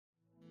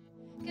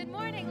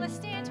morning, let's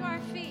stand to our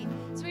feet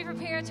as we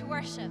prepare to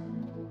worship.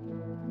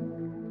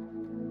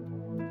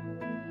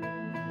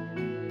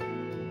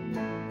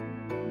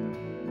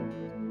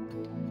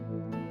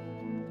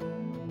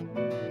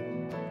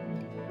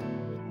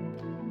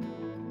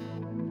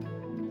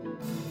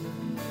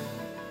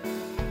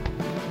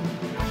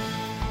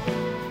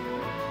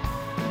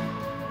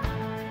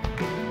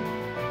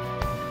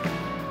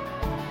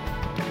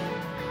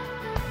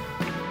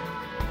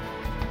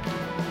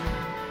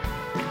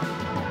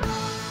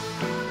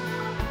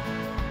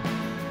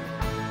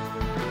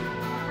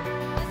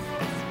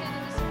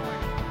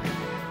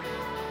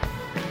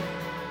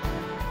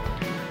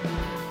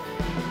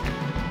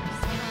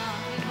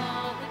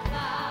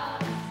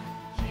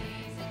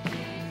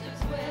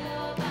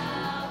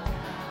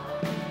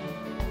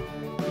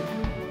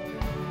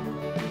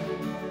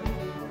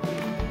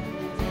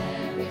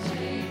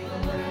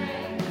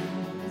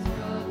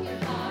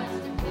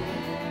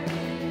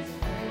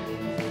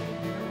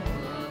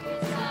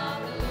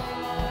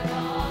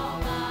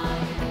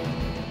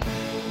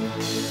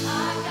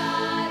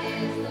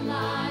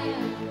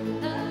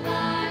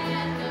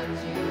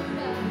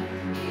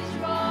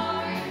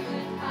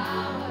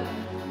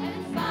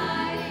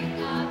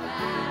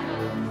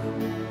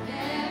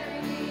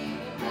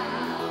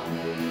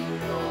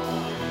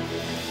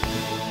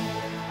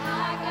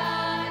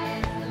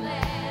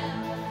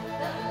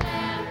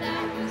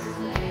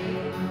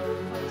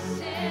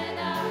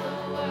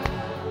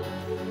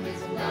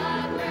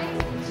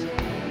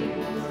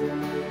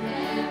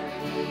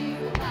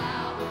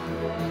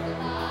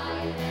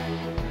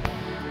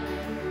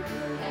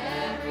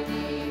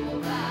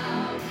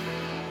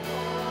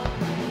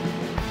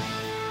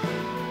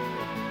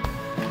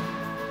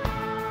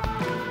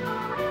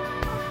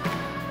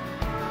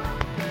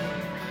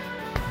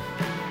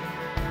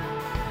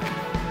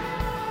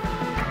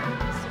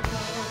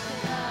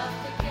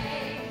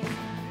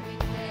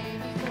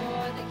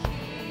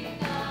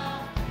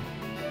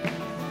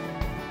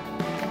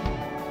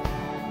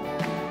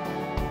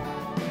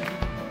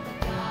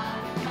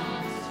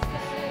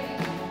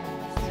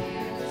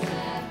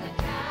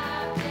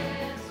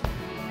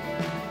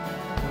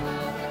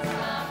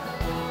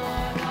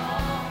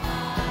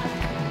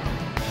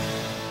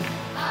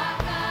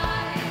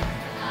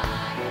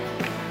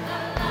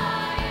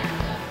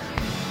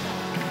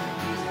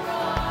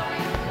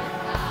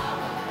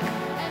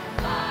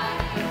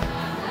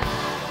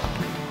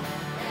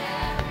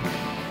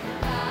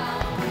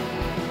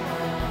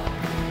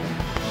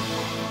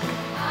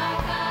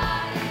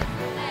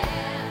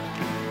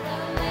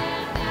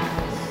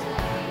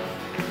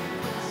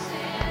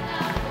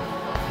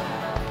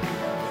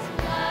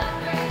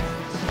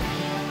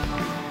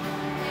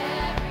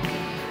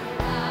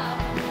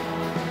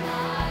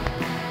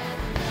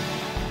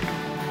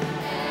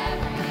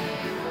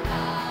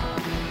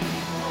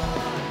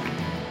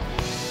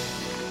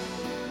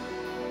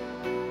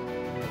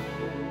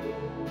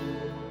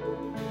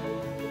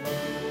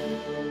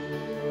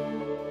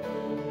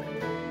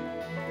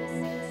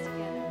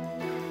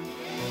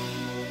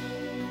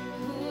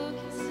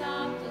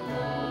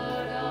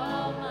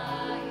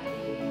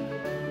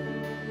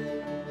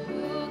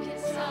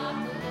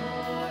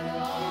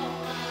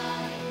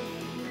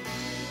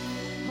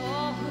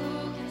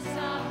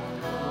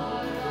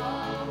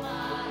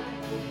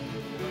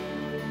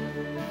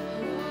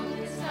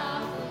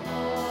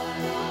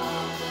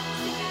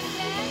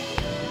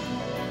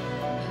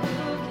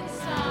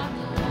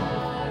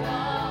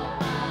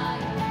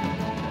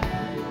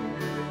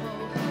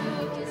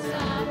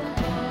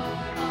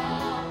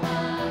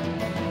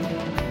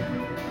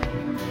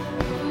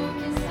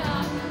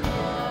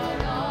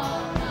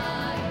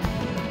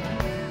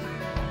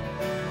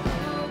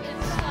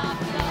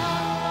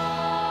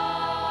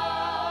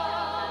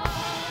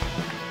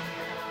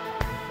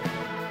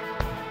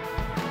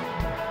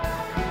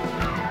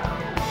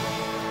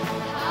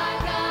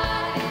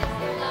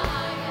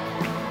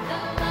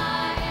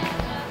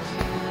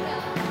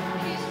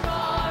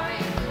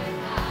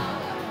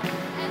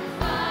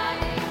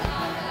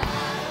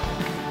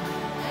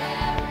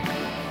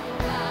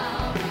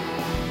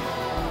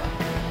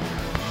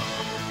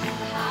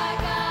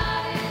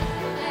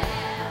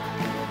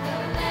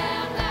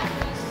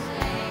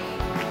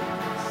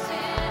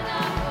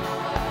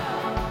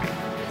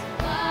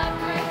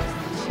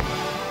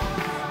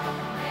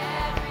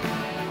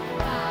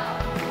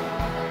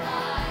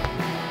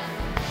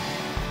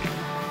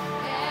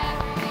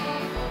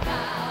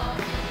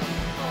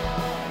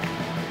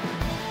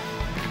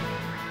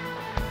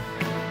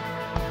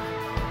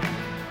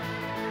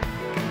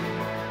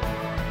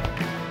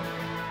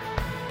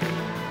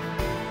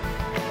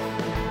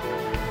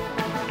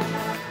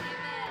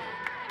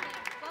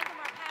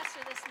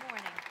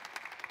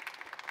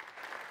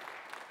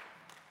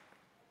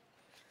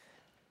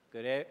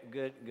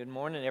 Good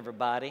morning,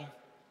 everybody.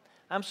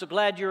 I'm so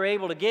glad you're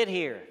able to get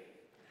here.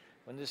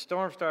 When this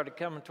storm started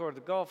coming toward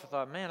the Gulf, I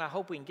thought, man, I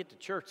hope we can get to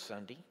church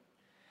Sunday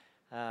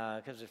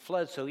because it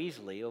floods so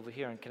easily over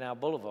here on Canal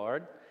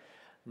Boulevard.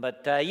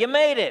 But you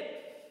made it.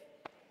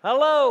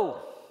 Hello.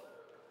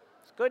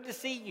 It's good to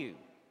see you.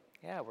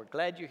 Yeah, we're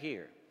glad you're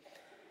here.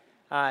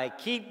 I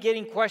keep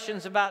getting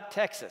questions about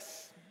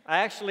Texas. I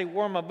actually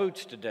wore my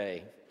boots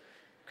today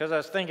because I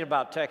was thinking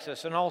about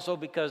Texas and also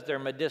because they're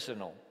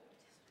medicinal.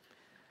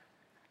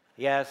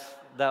 Yes,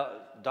 the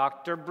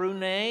Dr.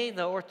 Brunet,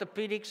 the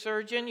orthopedic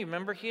surgeon, you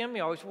remember him? He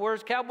always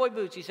wears cowboy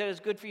boots. He said it's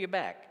good for your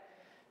back.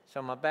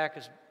 So my back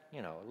is,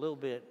 a little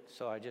bit,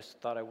 so I just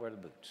thought I'd wear the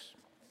boots.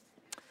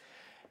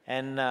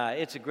 And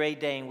it's a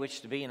great day in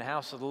which to be in the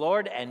house of the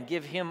Lord and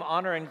give him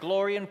honor and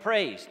glory and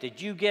praise.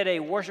 Did you get a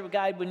worship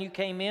guide when you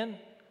came in?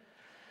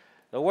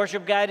 The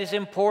worship guide is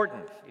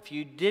important. If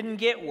you didn't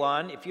get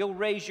one, if you'll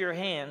raise your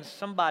hands,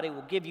 somebody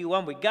will give you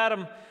one. We got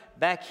them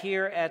back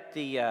here at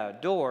the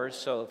doors,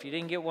 so if you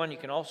didn't get one, you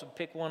can also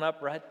pick one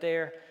up right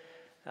there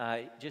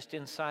just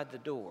inside the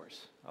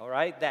doors. All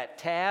right? That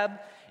tab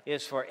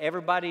is for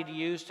everybody to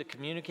use to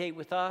communicate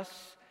with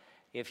us.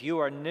 If you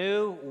are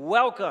new,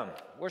 welcome.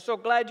 We're so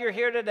glad you're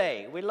here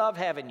today. We love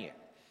having you.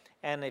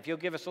 And if you'll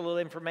give us a little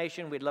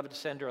information, we'd love to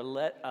send her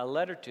a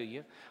letter to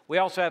you. We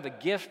also have a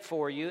gift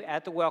for you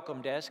at the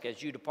welcome desk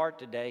as you depart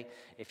today.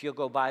 If you'll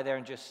go by there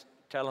and just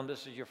tell them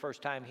this is your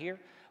first time here,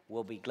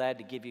 we'll be glad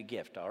to give you a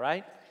gift, all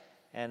right?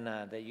 And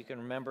that you can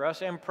remember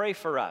us and pray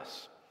for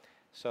us.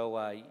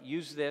 So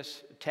use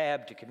this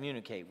tab to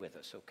communicate with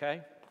us,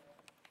 okay?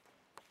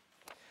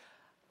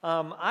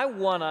 I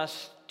want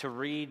us to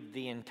read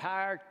the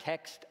entire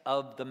text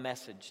of the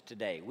message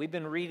today. We've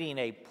been reading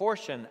a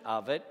portion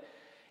of it.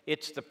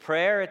 It's the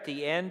prayer at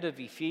the end of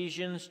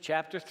Ephesians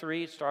chapter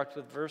 3. It starts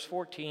with verse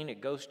 14.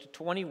 It goes to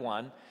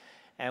 21.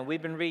 And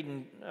we've been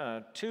reading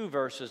 2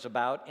 verses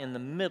about in the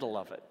middle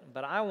of it.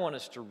 But I want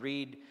us to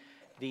read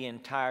the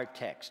entire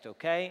text,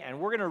 okay? And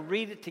we're going to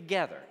read it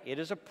together. It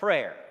is a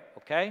prayer,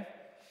 okay?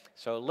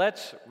 So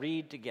let's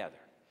read together.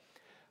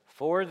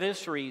 For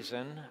this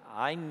reason,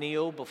 I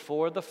kneel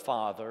before the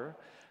Father,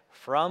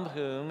 from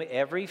whom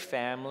every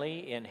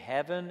family in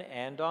heaven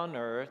and on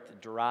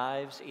earth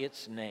derives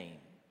its name.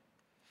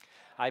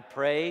 I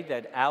pray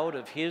that out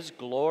of his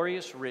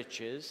glorious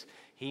riches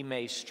he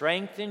may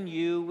strengthen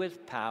you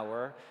with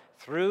power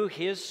through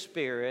his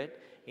Spirit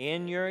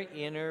in your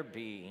inner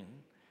being,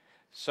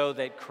 so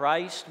that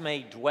Christ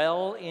may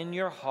dwell in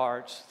your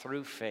hearts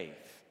through faith.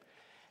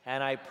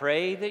 And I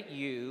pray that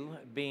you,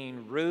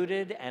 being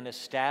rooted and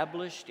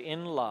established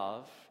in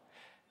love,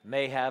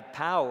 may have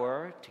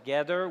power,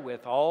 together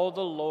with all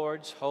the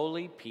Lord's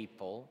holy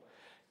people,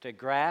 to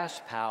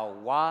grasp how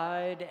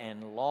wide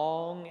and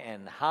long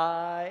and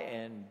high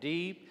and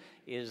deep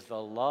is the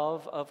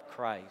love of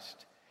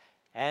Christ,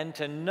 and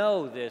to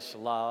know this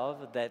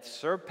love that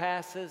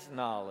surpasses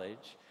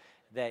knowledge,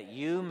 that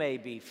you may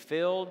be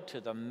filled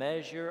to the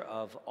measure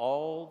of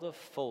all the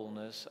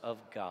fullness of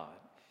God.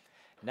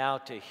 Now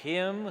to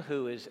him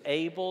who is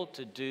able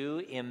to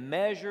do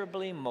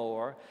immeasurably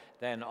more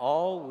than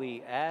all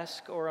we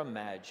ask or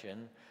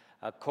imagine,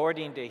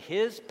 according to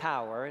his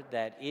power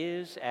that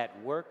is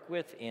at work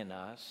within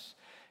us,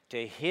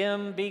 to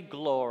him be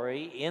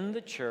glory in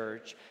the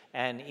church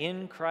and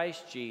in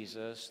Christ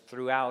Jesus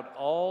throughout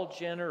all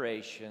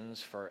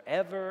generations,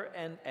 forever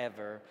and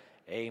ever.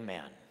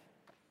 Amen.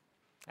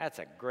 That's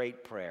a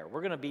great prayer.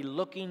 We're going to be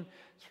looking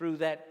through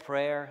that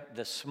prayer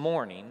this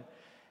morning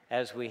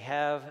as we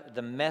have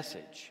the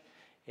message.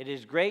 It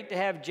is great to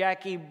have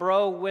Jackie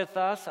Bro with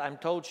us. I'm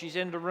told she's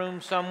in the room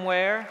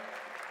somewhere.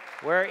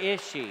 Where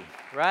is she?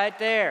 Right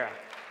there.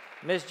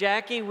 Miss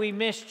Jackie, we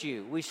missed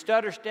you. We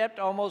stutter-stepped,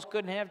 almost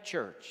couldn't have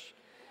church.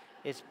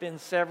 It's been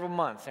several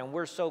months, and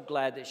we're so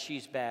glad that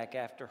she's back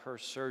after her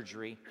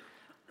surgery.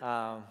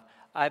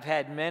 I've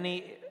had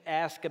many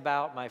ask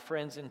about my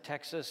friends in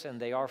Texas, and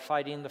they are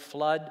fighting the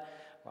flood.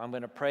 I'm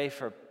going to pray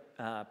for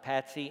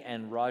Patsy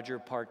and Roger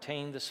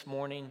Partain this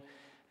morning.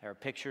 There are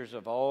pictures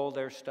of all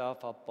their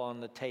stuff up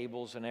on the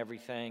tables and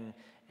everything,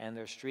 and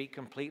their street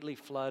completely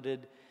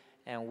flooded.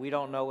 And we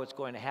don't know what's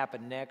going to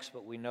happen next,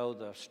 but we know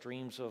the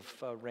streams of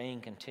rain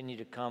continue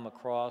to come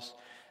across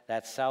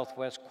that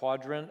southwest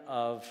quadrant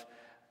of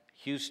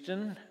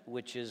Houston,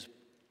 which is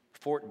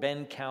Fort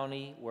Bend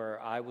County, where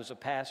I was a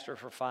pastor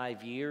for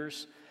 5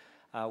 years.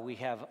 We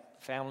have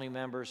family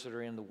members that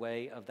are in the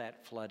way of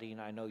that flooding.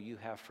 I know you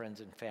have friends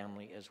and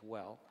family as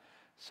well.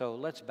 So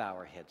let's bow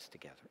our heads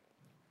together.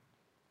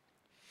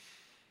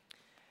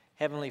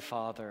 Heavenly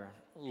Father,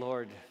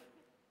 Lord,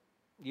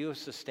 you have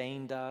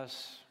sustained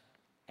us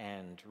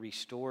and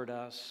restored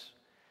us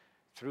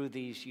through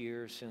these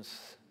years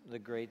since the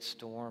great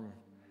storm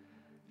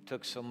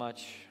took so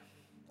much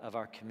of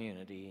our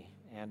community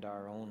and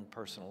our own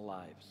personal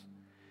lives.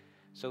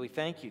 So we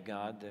thank you,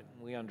 God, that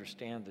we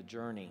understand the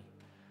journey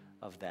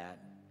of that.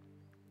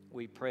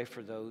 We pray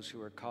for those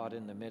who are caught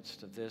in the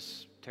midst of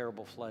this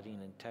terrible flooding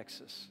in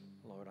Texas.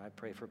 Lord, I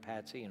pray for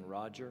Patsy and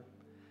Roger,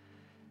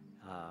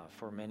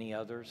 for many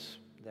others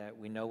that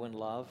we know and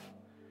love,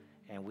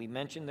 and we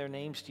mention their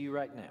names to you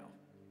right now,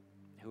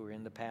 who are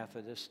in the path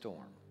of this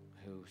storm,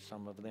 who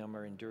some of them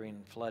are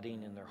enduring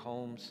flooding in their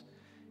homes,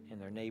 in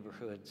their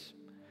neighborhoods.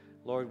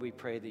 Lord, we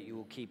pray that you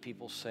will keep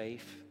people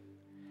safe,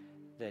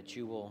 that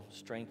you will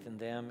strengthen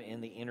them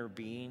in the inner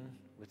being.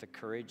 with the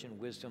courage and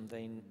wisdom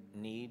they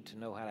need to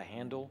know how to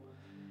handle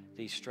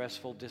these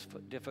stressful,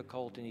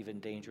 difficult, and even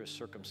dangerous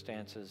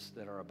circumstances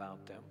that are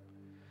about them.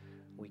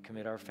 We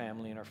commit our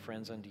family and our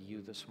friends unto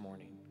you this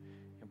morning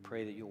and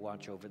pray that you'll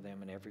watch over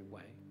them in every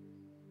way.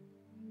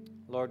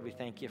 Lord, we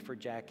thank you for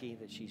Jackie,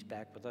 that she's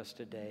back with us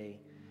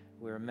today.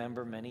 We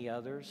remember many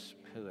others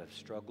who have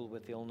struggled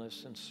with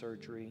illness and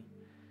surgery.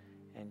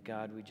 And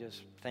God, we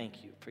just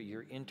thank you for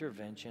your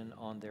intervention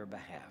on their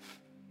behalf.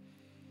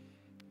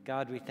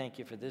 God, we thank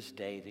you for this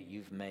day that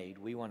you've made.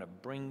 We want to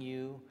bring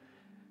you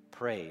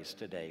praise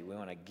today. We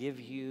want to give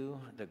you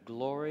the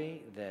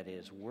glory that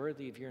is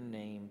worthy of your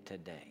name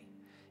today.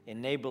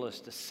 Enable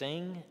us to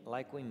sing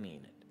like we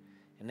mean it.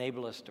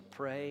 Enable us to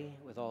pray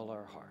with all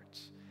our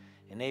hearts.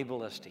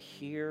 Enable us to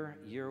hear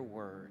your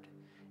word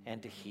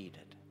and to heed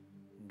it.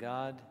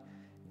 God,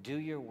 do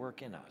your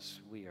work in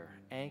us. We are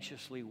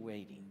anxiously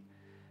waiting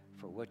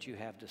for what you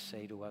have to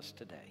say to us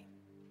today.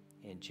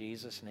 In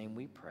Jesus' name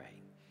we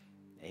pray.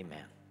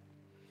 Amen.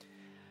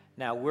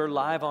 Now, we're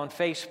live on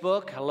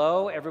Facebook.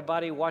 Hello,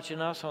 everybody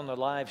watching us on the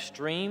live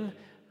stream.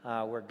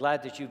 We're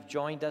glad that you've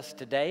joined us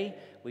today.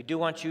 We do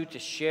want you to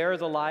share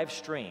the live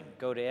stream.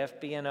 Go to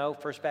FBNO,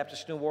 First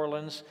Baptist New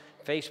Orleans,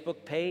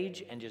 Facebook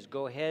page, and just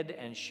go ahead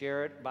and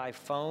share it by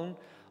phone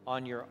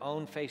on your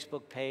own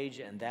Facebook page,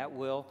 and that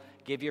will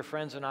give your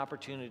friends an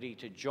opportunity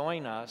to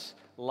join us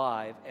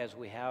live as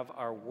we have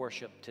our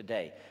worship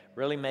today.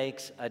 Really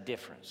makes a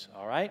difference,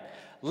 all right?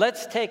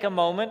 Let's take a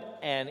moment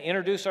and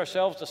introduce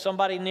ourselves to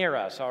somebody near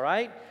us, all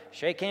right?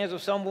 Shake hands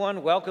with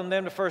someone, welcome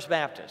them to First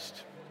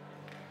Baptist.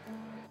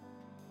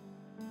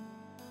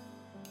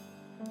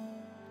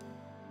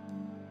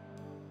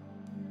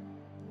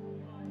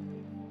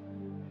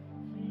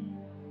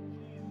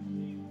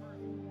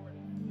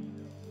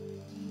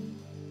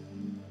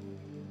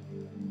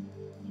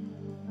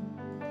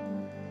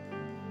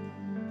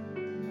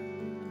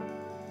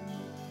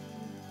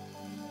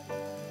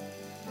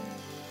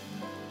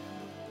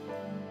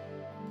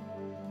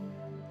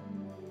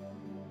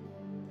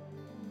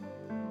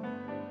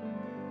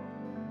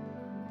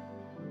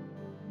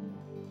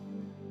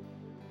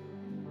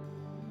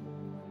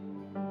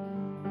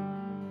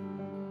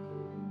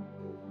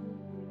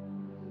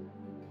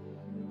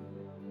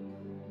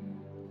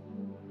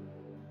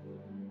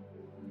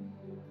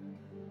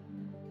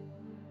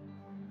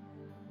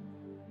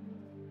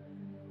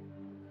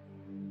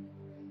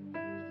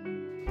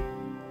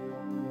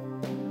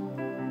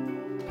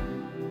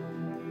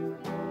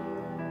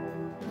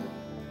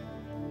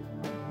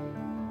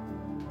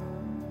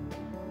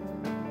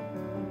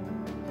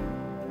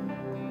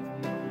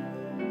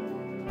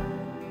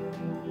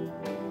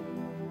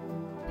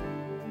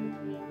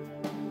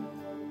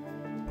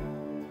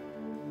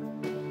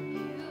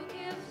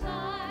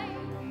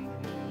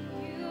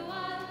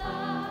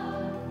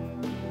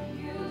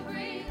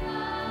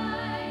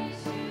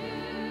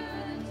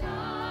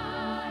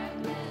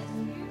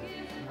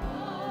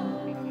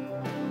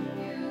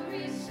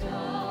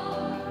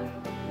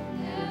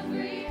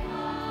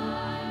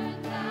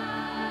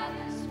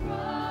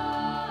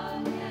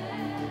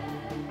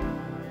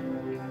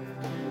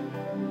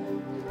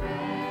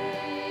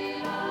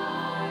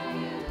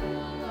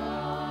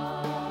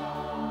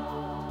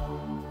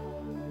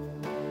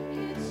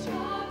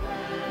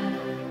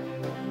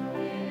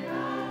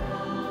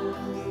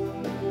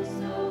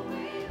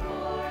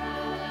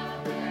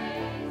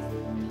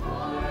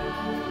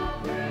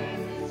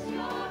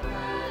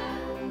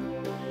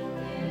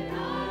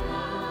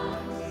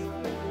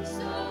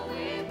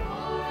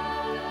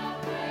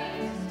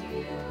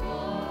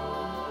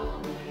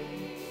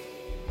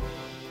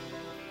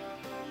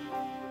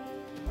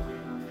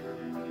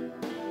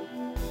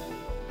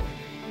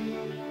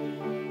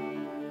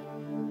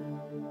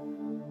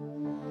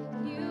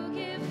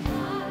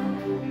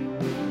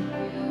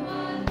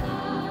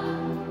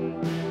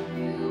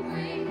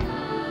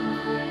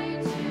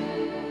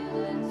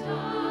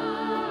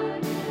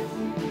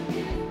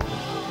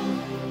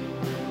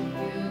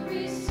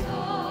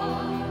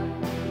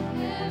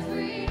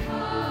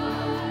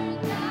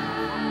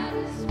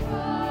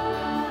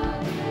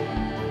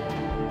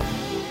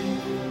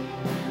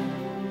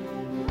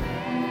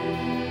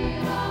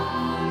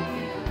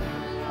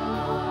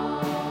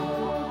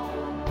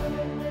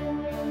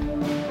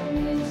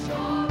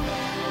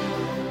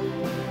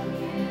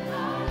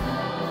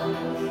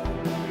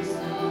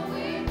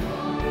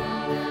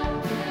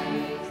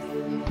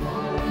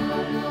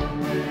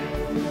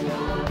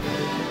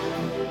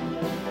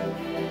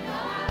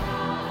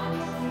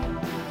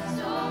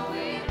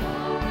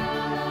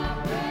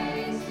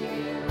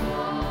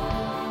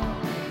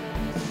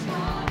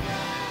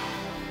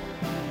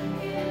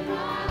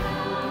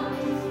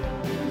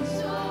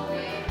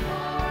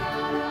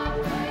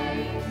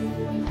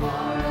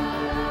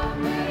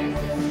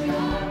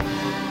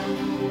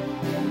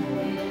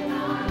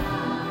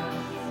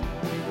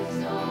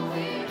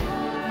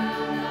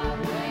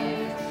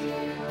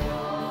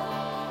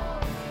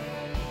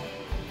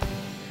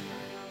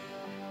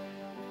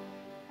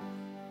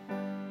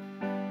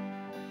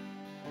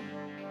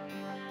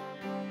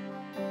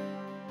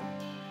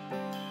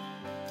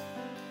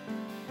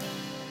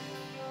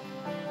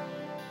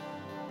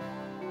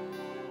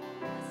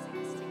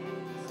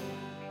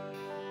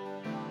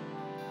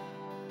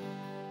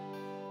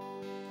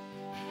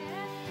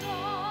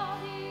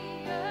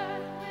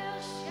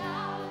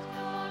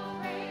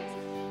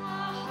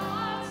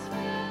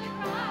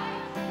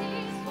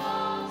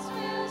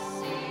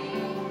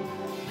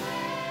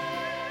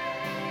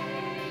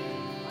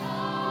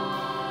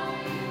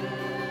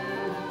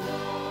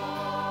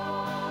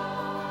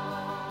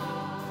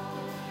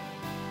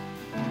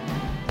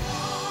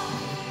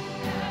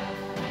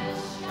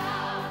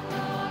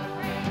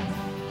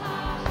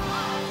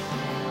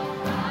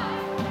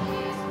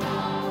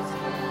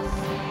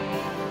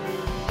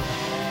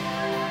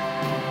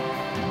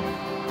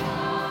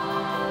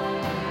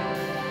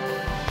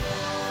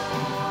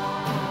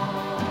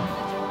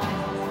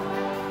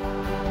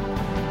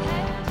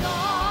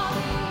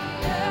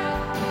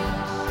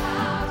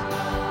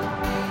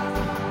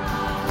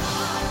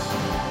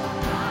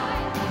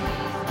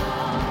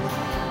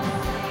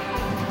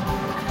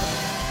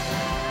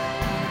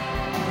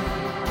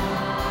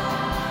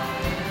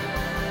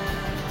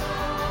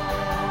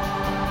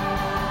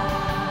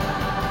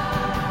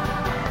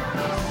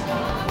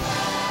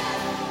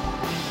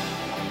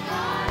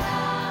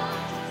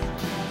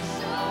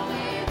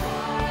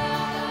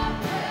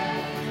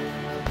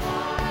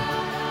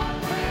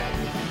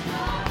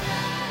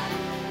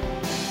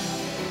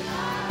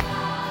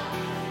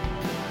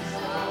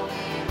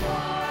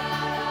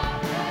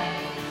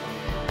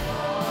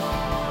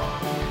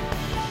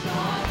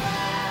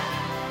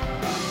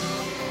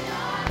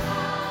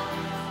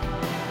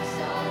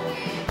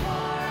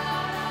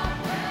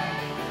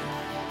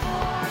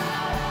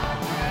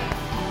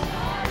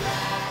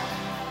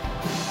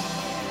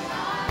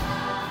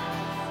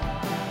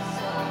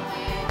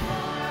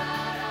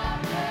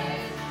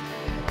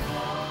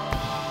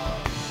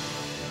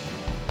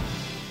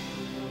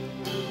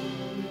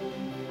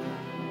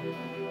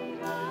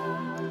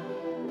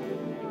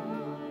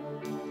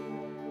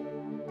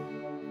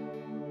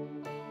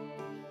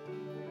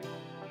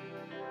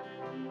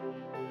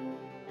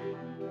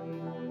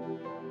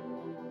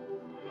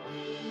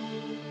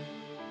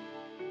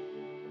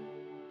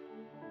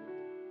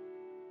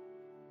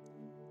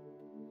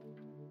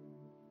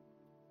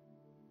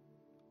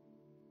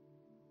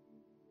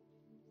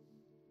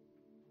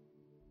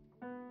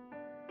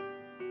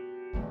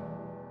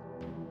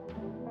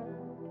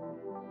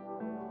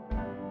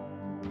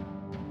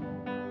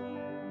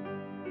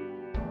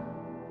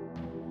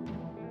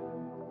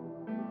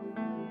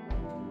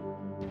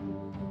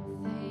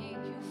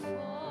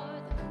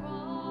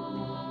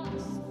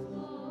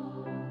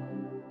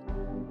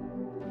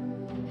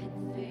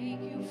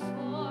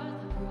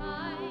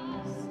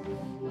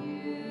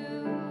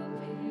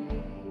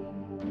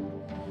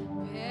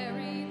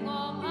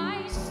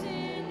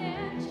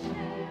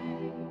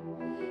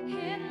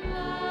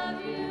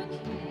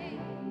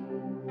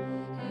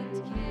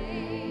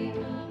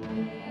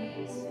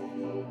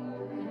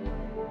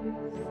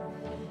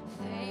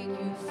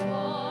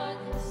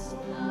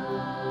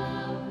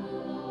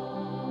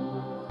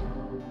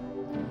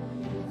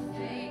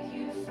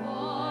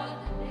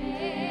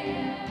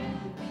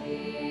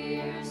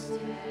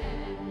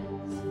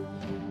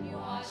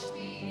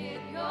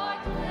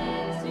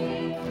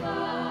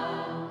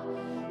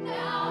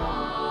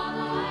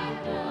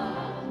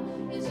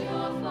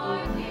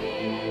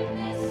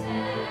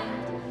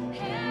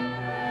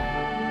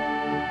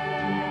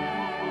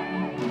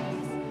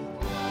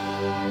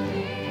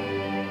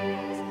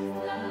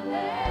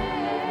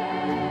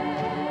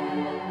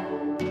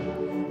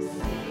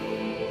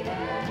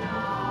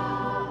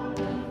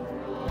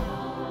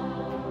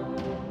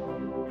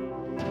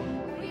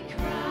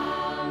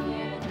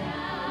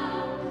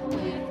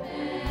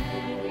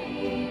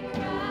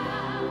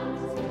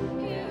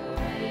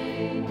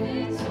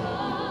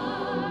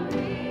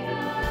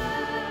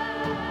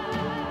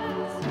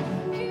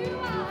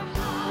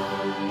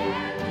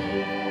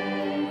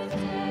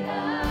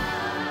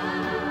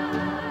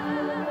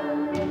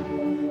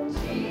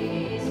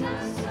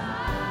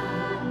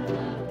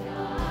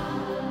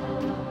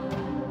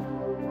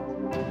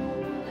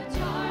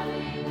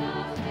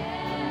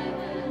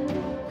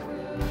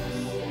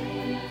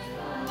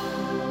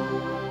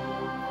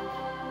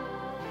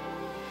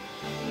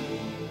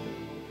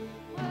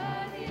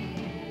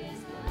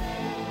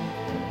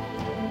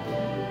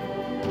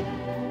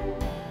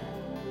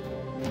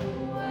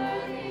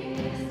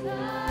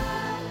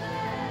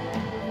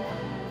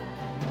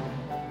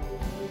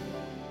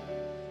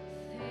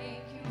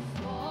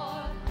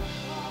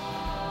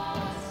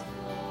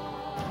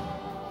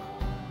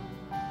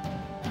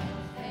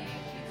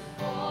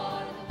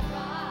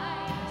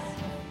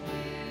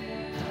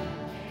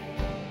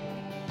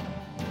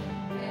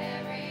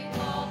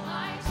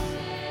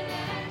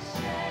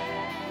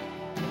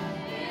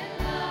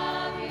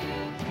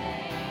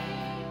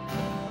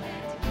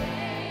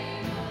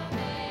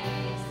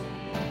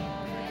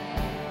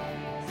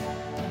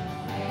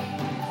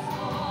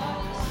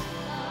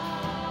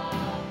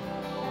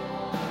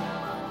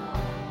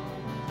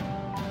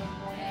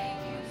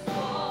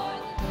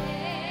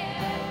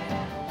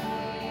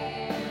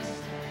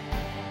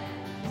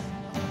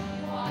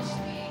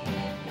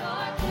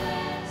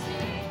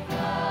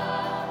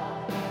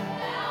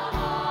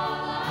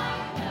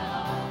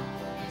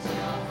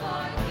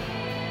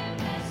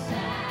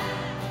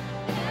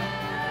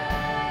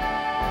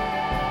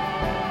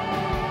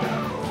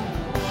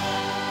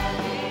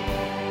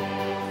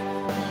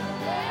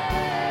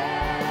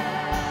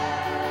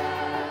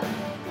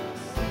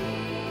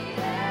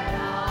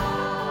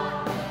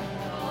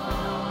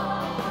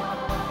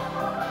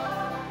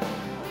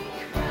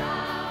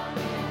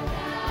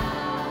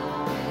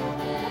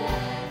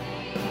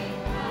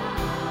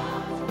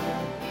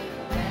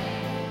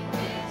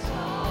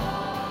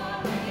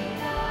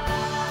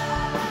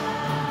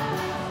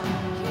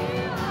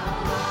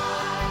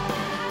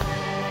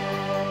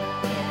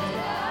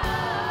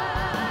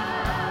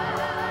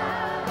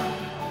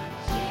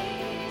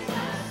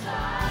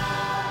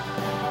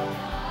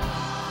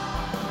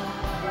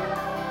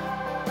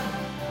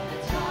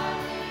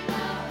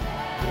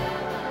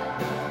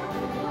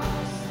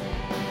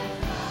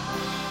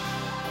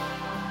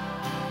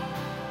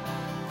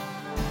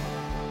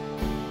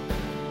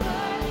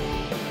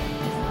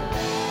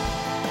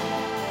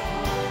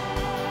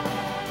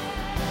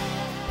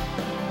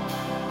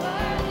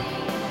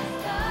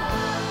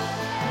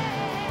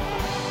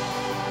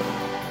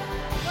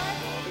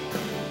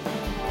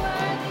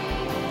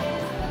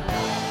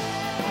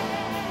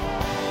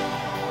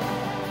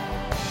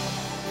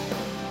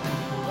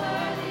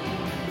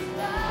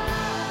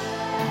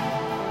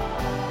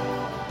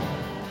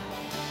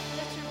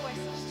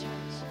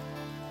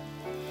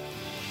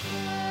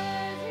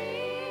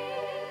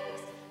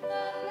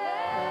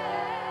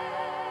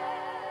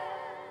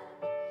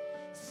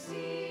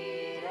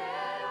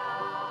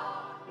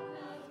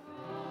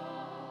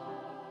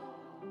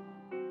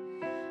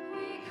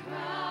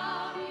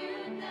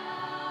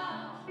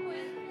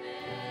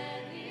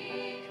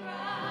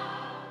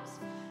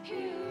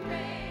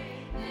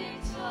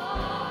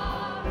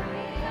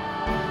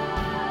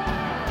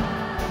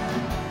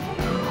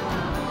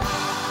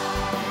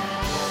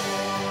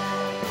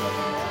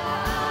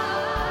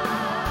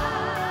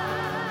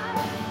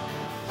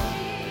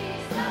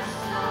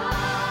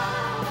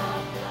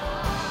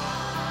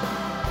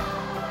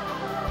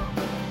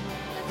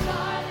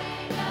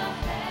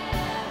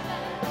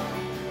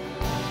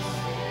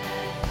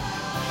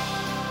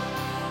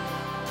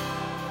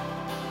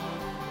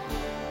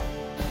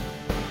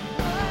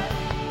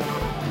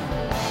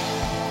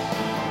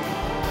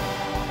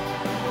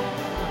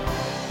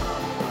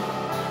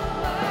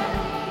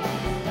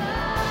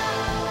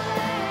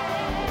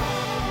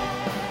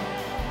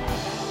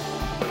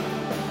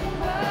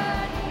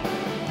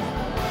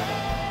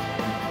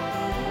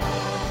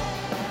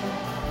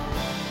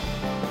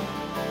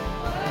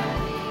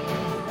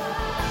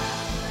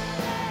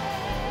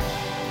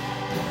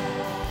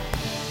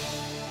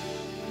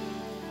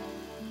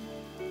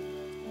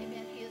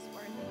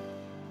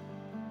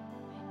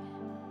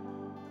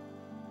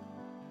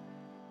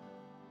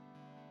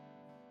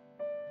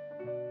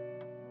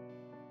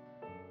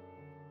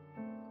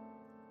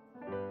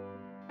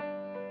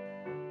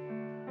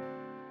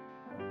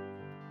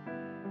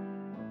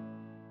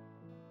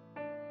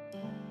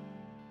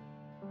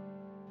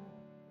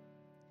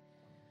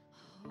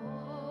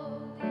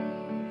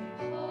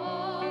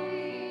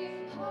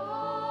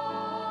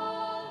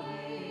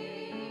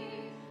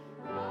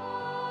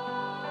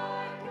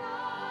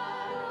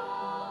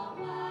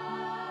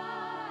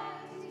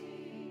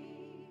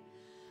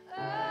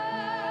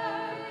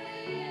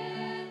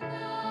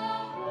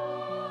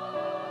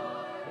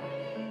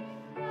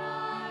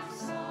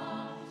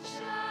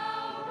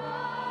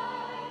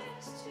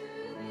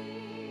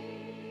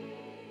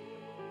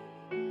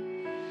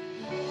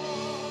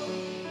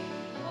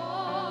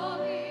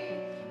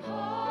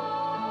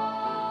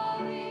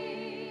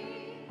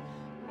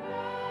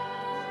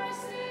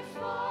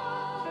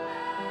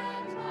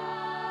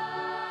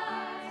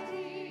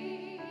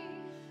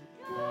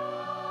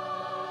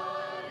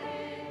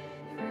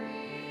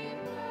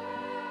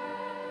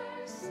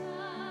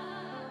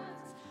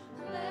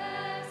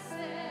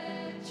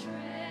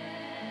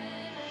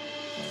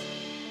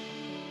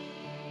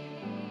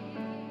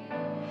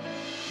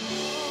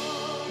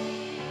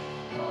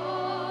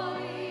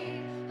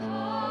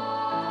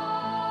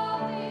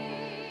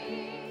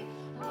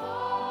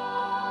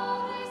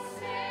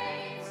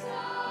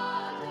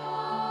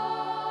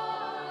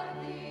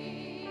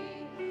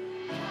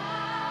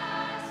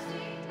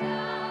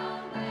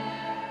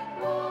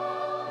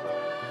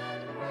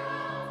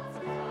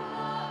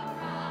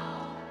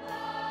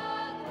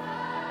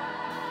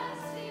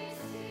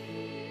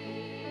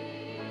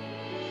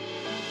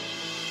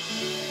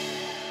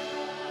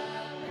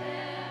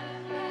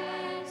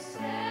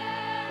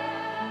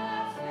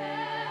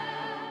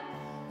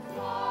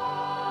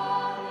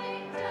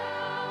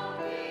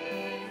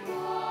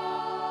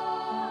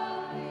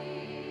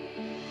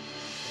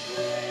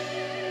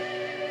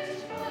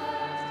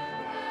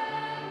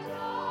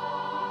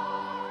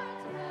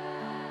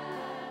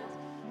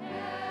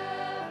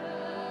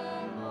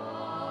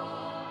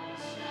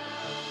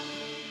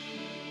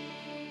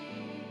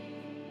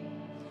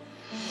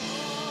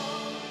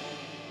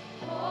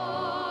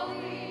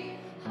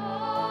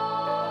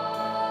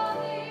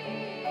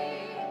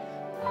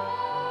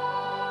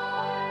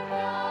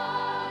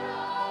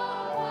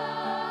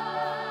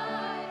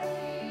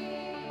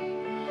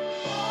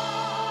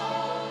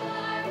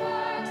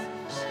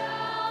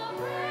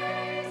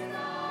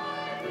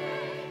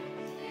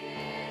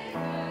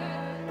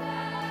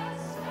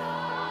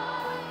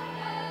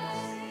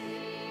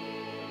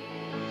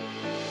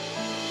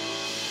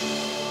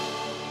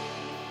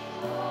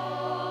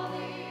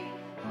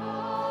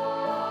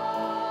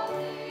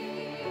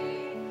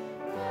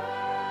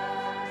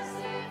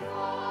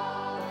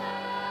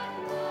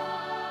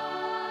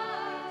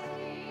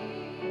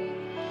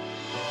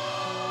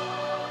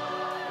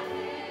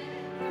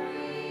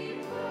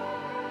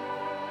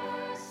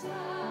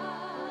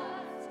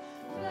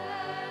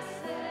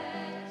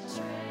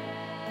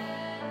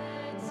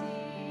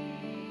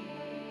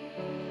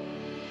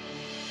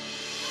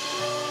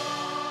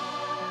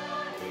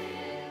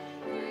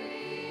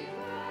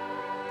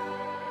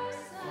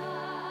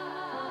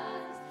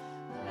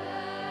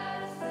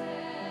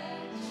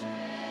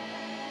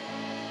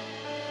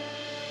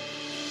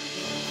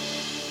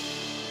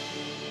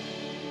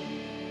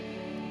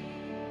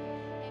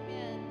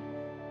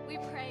 We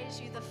praise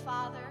you, the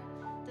Father,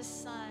 the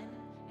Son,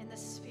 and the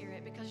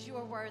Spirit, because you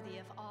are worthy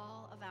of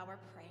all of our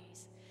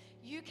praise.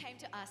 You came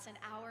to us in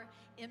our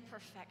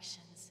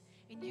imperfections,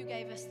 and you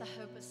gave us the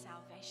hope of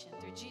salvation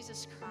through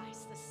Jesus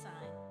Christ, the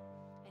Son,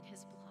 and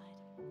his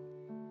blood.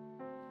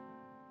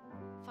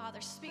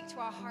 Father, speak to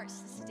our hearts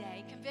this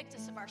day. Convict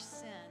us of our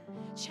sin.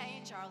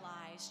 Change our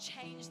lives.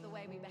 Change the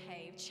way we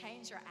behave.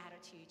 Change our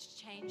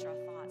attitudes. Change our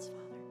thoughts,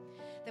 Father,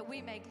 that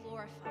we may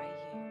glorify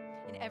you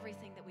in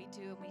everything that we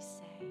do and we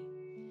say.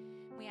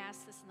 We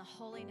ask this in the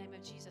holy name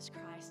of Jesus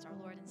Christ,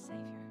 our Lord and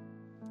Savior.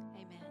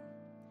 Amen.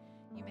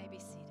 You may be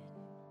seated.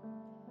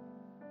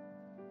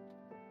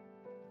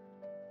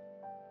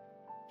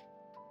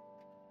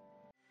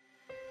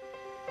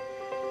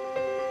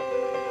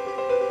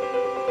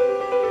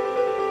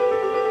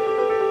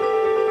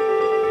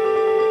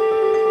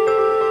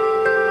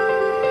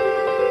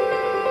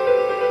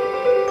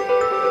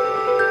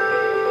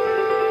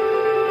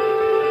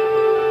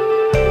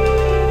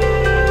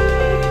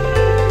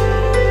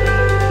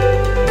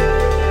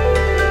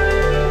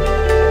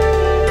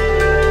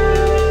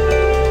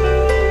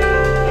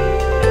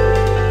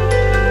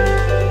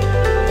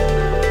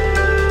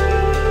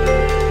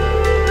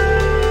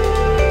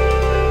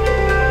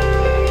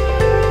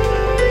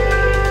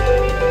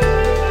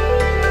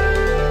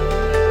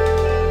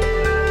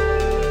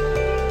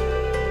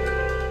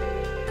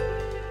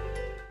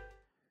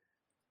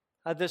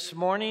 This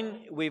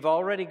morning, we've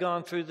already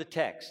gone through the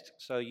text,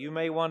 so you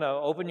may want to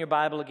open your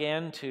Bible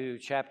again to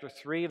chapter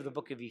 3 of the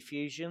book of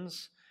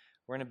Ephesians.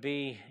 We're going to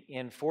be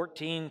in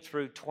 14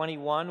 through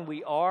 21.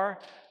 We are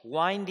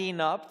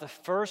winding up the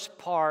first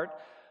part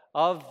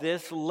of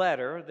this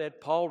letter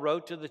that Paul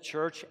wrote to the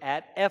church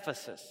at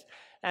Ephesus.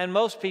 And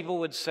most people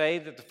would say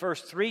that the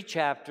first 3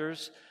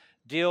 chapters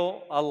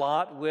deal a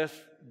lot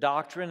with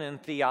doctrine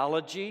and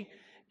theology,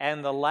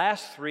 and the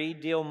last 3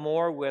 deal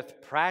more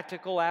with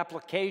practical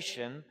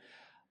application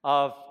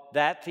of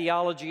that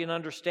theology and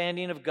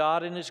understanding of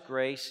God and His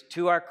grace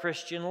to our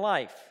Christian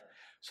life.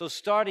 So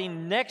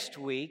starting next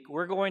week,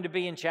 we're going to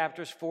be in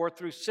chapters 4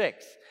 through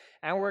 6,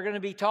 and we're going to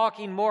be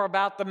talking more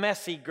about the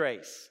messy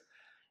grace.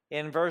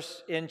 In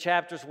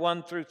chapters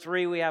 1 through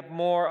 3, we have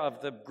more of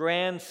the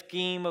grand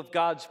scheme of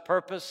God's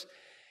purpose,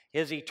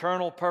 His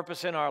eternal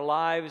purpose in our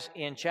lives.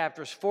 In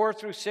chapters 4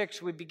 through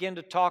 6, we begin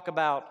to talk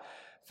about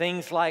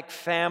things like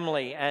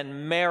family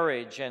and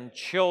marriage and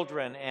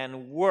children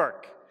and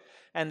work,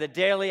 and the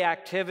daily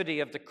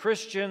activity of the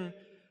Christian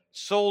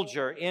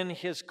soldier in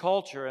his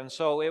culture. And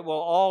so it will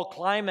all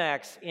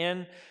climax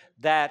in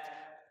that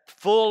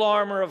full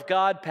armor of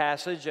God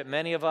passage that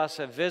many of us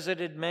have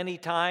visited many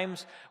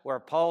times, where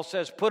Paul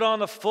says, put on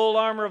the full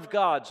armor of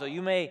God so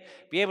you may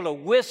be able to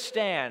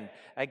withstand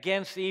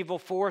against the evil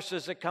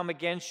forces that come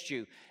against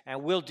you.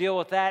 And we'll deal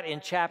with that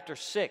in chapter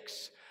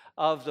 6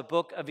 of the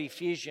book of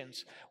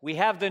Ephesians. We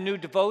have the new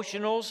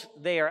devotionals.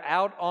 They are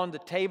out on the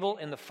table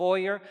in the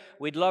foyer.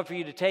 We'd love for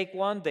you to take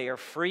one. They are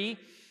free,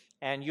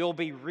 and you'll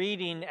be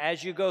reading,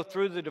 as you go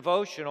through the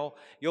devotional,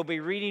 you'll be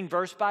reading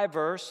verse by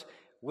verse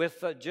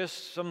with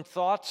just some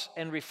thoughts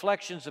and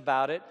reflections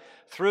about it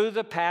through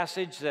the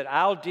passage that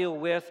I'll deal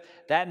with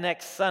that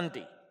next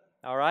Sunday.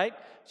 All right?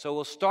 So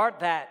we'll start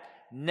that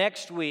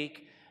next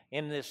week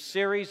in this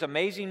series,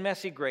 Amazing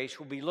Messy Grace.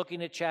 We'll be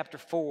looking at chapter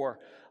 4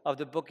 of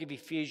the book of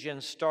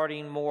Ephesians,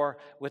 starting more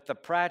with the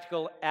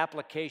practical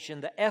application,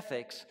 the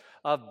ethics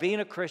of being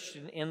a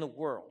Christian in the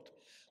world.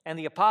 And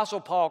the Apostle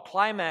Paul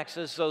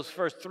climaxes those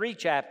first 3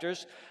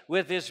 chapters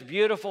with this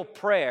beautiful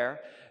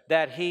prayer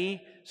that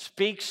he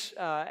speaks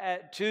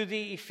to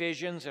the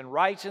Ephesians and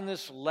writes in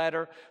this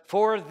letter.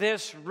 For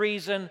this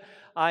reason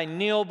I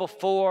kneel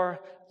before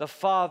the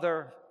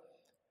Father,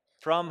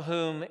 from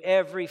whom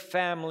every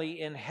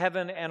family in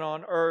heaven and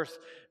on earth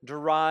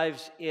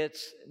derives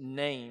its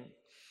name.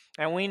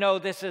 And we know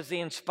this is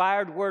the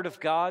inspired word of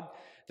God.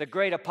 The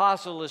great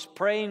apostle is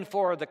praying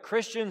for the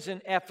Christians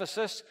in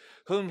Ephesus,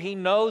 whom he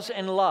knows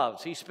and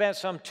loves. He spent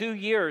some 2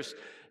 years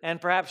and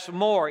perhaps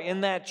more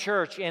in that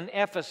church in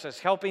Ephesus,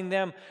 helping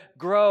them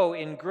grow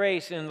in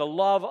grace and in the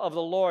love of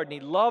the Lord. And he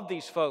loved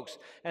these folks.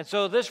 And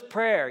so this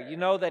prayer, you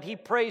know, that he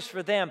prays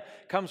for them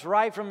comes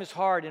right from his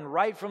heart and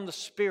right from the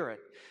Spirit.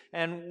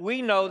 And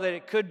we know that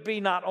it could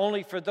be not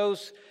only for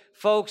those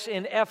folks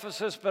in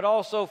Ephesus, but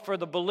also for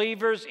the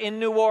believers in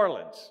New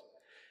Orleans.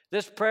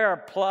 This prayer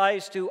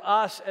applies to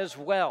us as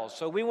well.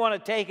 So we want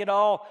to take it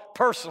all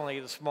personally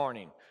this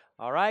morning.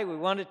 All right? We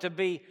want it to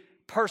be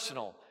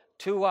personal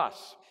to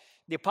us.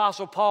 The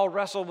Apostle Paul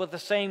wrestled with the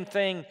same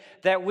thing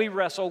that we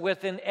wrestle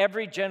with in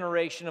every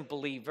generation of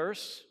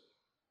believers.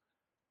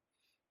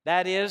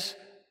 That is,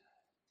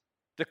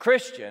 the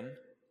Christian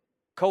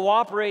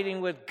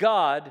cooperating with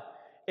God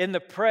in the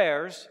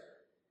prayers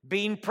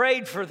being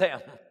prayed for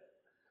them.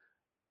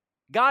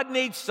 God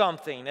needs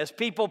something as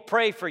people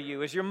pray for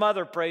you, as your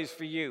mother prays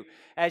for you,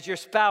 as your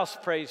spouse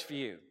prays for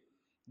you.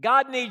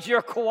 God needs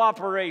your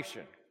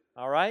cooperation,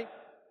 all right?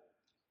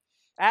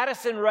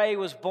 Addison Ray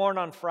was born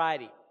on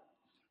Friday.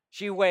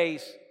 She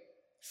weighs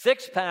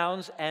 6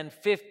 pounds and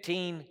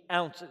 15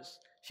 ounces.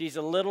 She's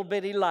a little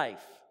bitty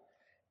life.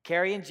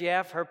 Carrie and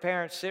Jeff, her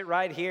parents, sit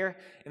right here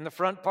in the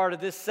front part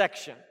of this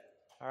section,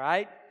 all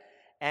right?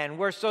 And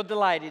we're so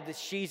delighted that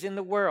she's in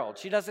the world.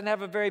 She doesn't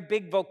have a very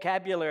big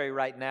vocabulary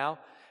right now,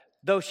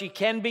 though she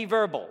can be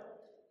verbal,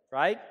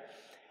 right?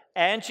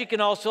 And she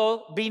can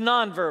also be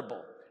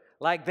nonverbal,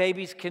 like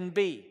babies can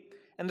be.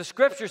 And the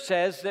scripture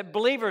says that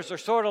believers are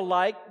sort of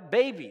like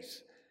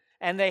babies,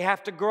 and they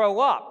have to grow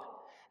up.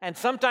 And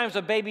sometimes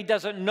a baby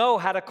doesn't know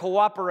how to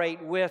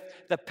cooperate with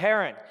the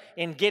parent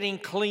in getting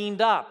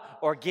cleaned up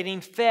or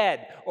getting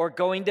fed or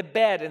going to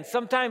bed. And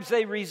sometimes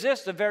they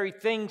resist the very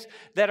things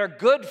that are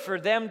good for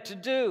them to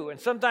do. And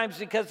sometimes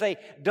because they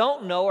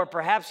don't know, or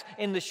perhaps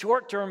in the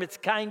short term it's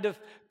kind of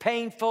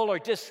painful or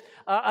just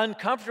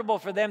uncomfortable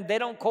for them, they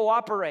don't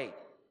cooperate.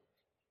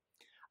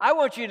 I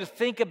want you to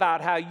think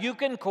about how you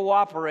can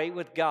cooperate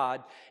with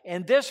God.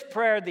 In this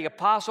prayer, the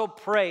apostle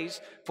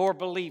prays for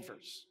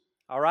believers.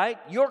 All right?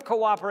 Your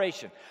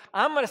cooperation.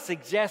 I'm going to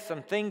suggest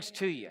some things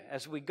to you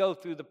as we go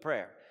through the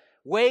prayer.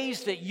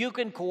 Ways that you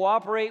can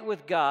cooperate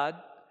with God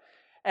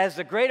as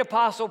the great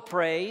apostle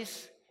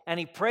prays, and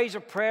he prays a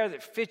prayer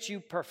that fits you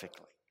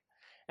perfectly.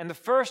 And the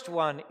first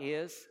one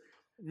is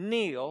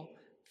kneel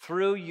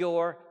through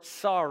your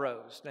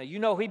sorrows. Now, you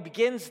know he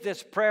begins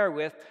this prayer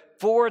with,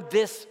 for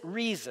this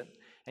reason.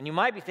 And you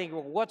might be thinking,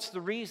 well, what's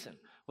the reason?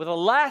 Well,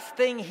 the last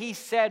thing he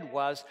said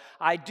was,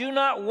 I do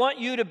not want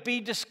you to be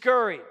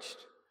discouraged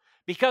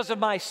because of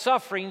my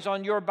sufferings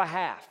on your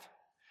behalf.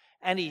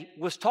 And he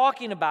was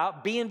talking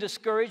about being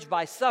discouraged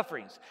by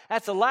sufferings.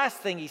 That's the last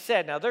thing he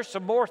said. Now, there's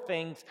some more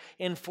things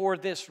in for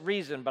this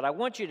reason, but I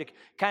want you to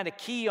kind of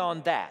key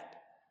on that.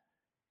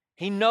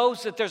 He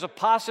knows that there's a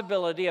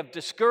possibility of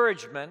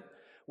discouragement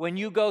when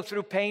you go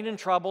through pain and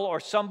trouble, or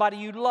somebody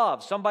you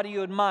love, somebody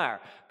you admire,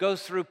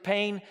 goes through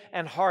pain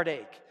and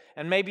heartache.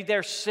 And maybe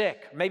they're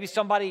sick. Maybe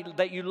somebody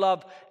that you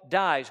love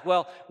dies.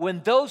 Well,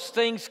 when those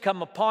things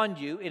come upon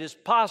you, it is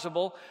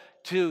possible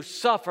to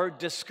suffer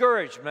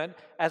discouragement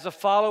as a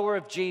follower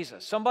of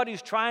Jesus. Somebody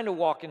who's trying to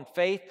walk in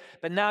faith,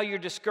 but now you're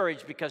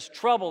discouraged because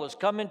trouble has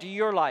come into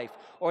your life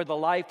or the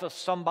life of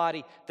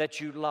somebody that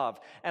you love.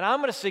 And I'm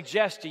going to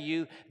suggest to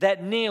you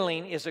that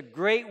kneeling is a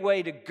great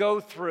way to go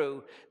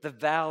through the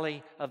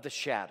valley of the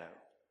shadow.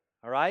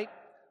 All right?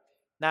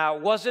 Now,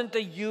 it wasn't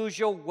the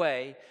usual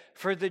way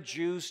for the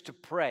Jews to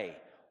pray.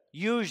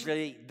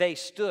 Usually they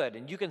stood,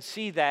 and you can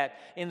see that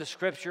in the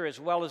scripture as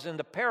well as in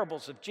the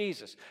parables of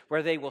Jesus,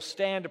 where they will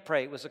stand to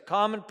pray. It was a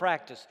common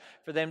practice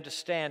for them to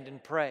stand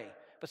and pray,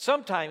 but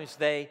sometimes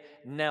they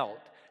knelt.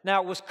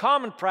 Now, it was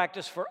common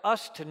practice for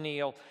us to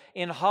kneel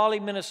in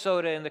Holly,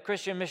 Minnesota, in the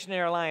Christian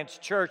Missionary Alliance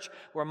Church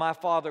where my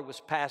father was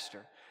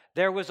pastor.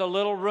 There was a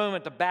little room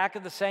at the back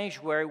of the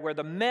sanctuary where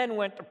the men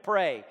went to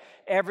pray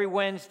every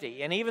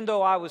Wednesday, and even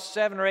though I was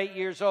 7 or 8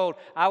 years old,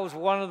 I was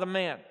one of the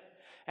men.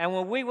 And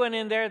when we went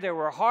in there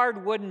were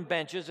hard wooden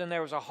benches and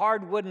there was a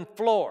hard wooden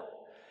floor.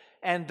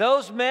 And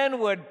those men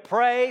would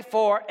pray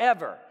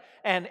forever.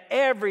 And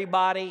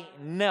everybody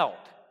knelt.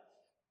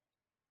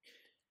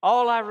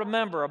 All I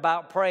remember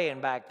about praying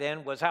back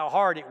then was how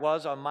hard it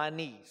was on my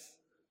knees.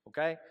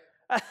 Okay?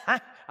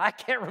 I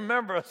can't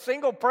remember a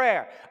single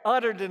prayer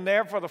uttered in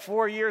there for the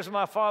 4 years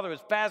my father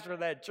was pastor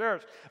of that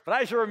church. But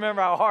I sure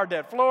remember how hard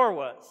that floor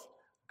was.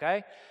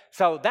 Okay?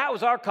 So that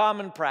was our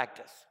common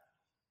practice.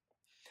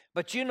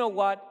 But you know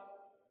what?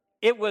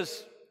 It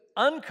was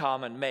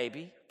uncommon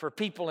maybe for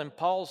people in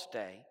Paul's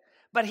day,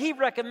 but he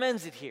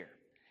recommends it here.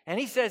 And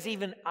he says,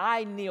 even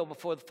I kneel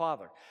before the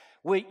Father.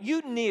 When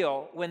you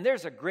kneel when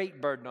there's a great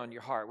burden on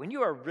your heart, when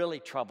you are really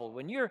troubled,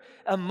 when you're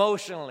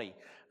emotionally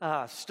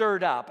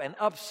stirred up and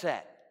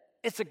upset,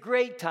 it's a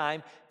great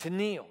time to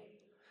kneel.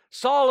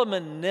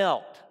 Solomon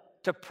knelt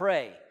to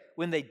pray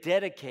when they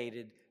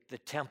dedicated the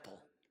temple.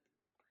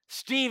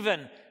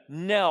 Stephen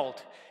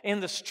knelt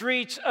in the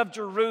streets of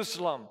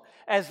Jerusalem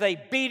as they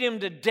beat him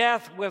to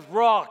death with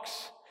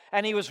rocks,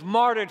 and he was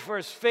martyred for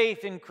his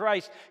faith in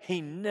Christ.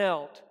 He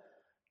knelt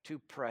to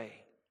pray.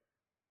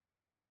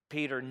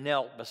 Peter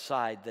knelt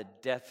beside the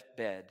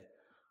deathbed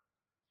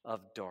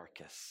of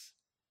Dorcas.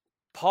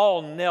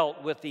 Paul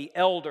knelt with the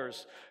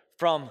elders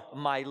from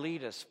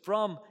Miletus,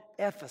 from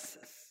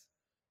Ephesus.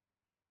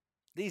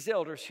 These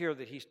elders here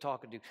that he's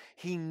talking to,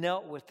 he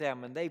knelt with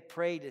them, and they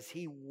prayed as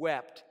he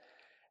wept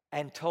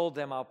and told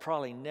them, I'll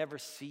probably never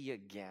see you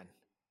again.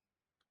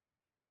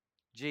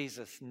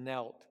 Jesus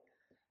knelt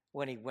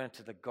when he went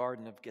to the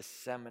Garden of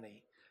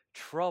Gethsemane,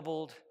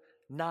 troubled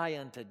nigh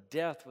unto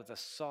death with a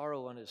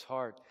sorrow in his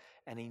heart,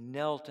 and he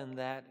knelt in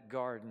that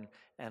garden,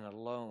 and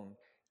alone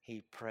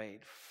he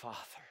prayed, Father.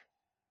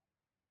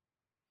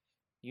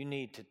 You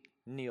need to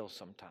kneel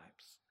sometimes.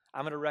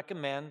 I'm going to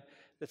recommend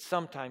that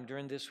sometime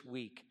during this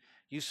week,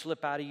 you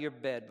slip out of your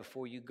bed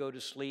before you go to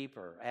sleep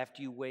or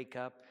after you wake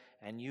up,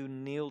 and you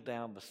kneel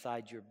down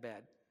beside your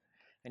bed.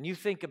 And you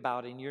think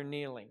about in your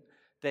kneeling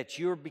that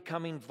you're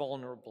becoming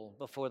vulnerable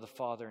before the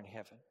Father in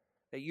heaven,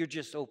 that you're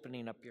just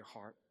opening up your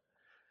heart,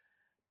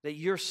 that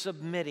you're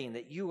submitting,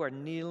 that you are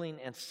kneeling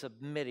and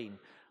submitting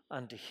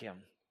unto Him,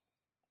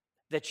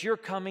 that you're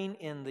coming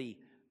in the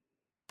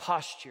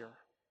posture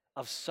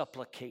of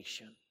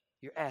supplication.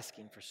 You're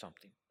asking for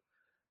something.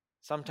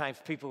 Sometimes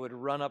people would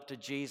run up to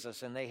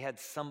Jesus and they had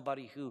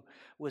somebody who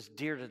was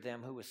dear to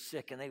them who was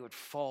sick, and they would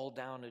fall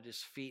down at his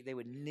feet. They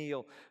would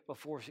kneel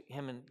before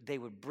him and they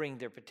would bring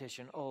their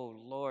petition. Oh,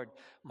 Lord,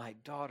 my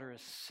daughter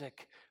is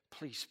sick.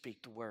 Please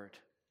speak the word.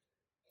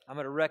 I'm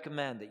going to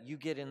recommend that you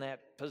get in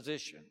that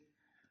position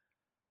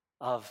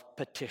of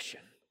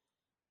petition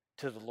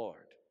to the Lord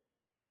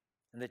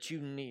and that you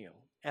kneel.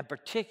 And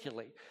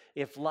particularly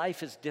if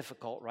life is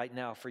difficult right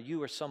now for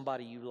you or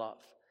somebody you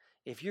love,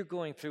 if you're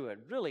going through a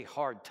really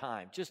hard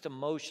time, just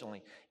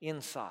emotionally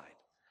inside,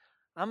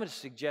 I'm going to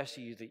suggest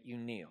to you that you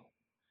kneel.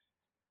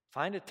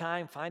 Find a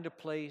time, find a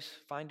place,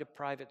 find a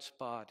private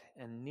spot,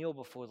 and kneel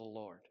before the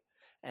Lord.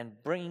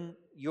 And bring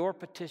your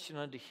petition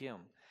unto Him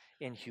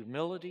in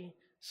humility,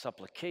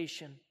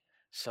 supplication,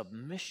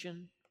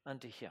 submission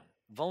unto Him,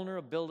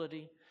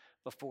 vulnerability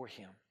before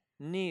Him.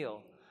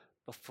 Kneel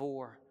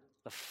before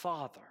the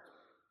Father.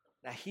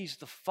 Now, He's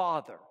the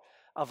Father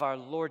of our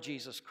Lord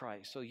Jesus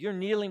Christ. So you're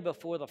kneeling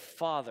before the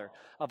Father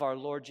of our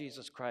Lord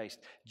Jesus Christ.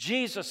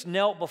 Jesus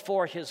knelt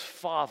before His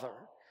Father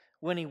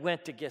when He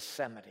went to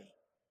Gethsemane.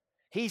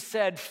 He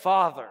said,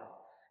 Father,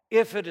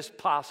 if it is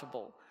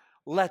possible,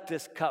 let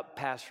this cup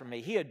pass from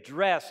me. He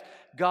addressed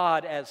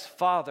God as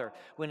Father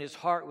when His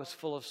heart was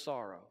full of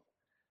sorrow.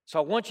 So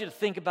I want you to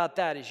think about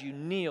that as you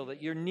kneel,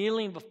 that you're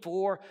kneeling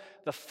before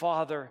the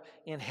Father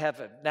in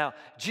heaven. Now,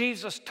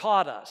 Jesus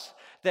taught us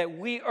that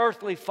we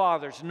earthly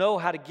fathers know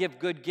how to give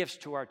good gifts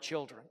to our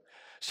children.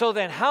 So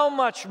then how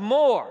much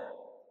more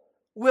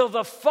will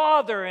the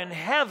Father in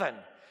heaven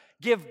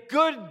give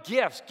good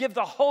gifts, give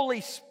the Holy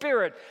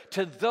Spirit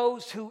to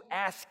those who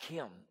ask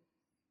Him?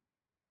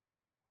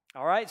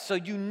 All right, so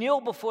you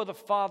kneel before the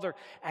Father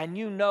and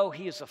you know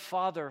He is the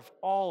Father of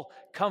all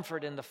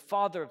comfort and the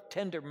Father of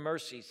tender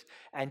mercies,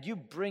 and you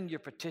bring your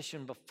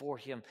petition before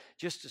Him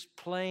just as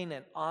plain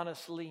and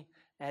honestly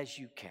as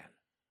you can.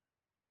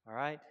 All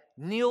right,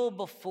 kneel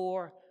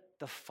before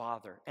the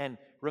Father and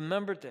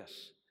remember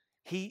this: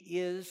 He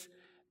is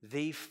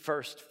the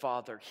first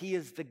Father. He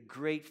is the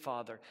great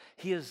Father.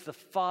 He is the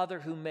Father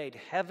who made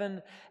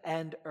heaven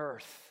and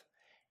earth.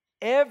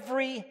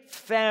 Every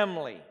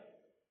family.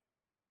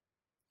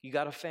 You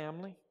got a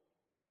family?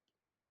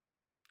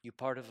 You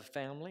part of a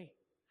family?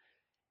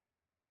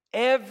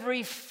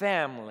 Every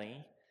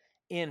family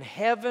in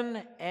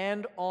heaven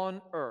and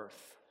on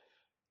earth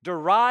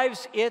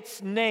derives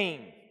its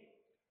name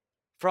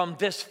from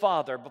this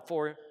Father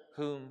before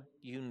whom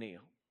you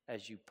kneel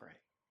as you pray.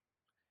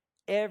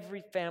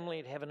 Every family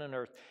in heaven and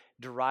earth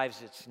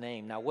derives its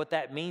name. Now, what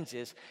that means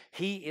is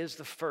He is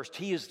the first.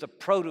 He is the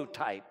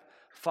prototype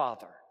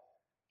Father.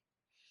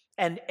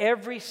 And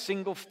every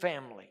single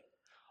family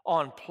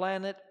on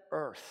planet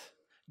Earth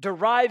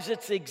derives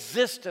its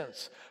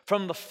existence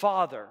from the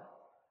Father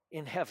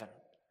in heaven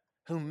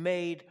who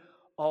made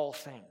all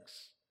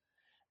things.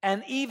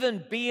 And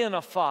even being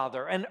a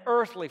father, an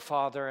earthly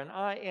father, and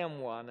I am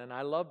one, and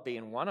I love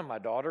being one, and my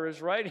daughter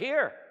is right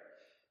here,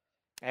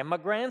 and my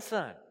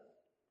grandson.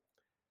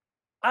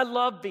 I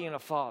love being a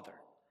father.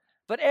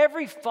 But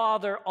every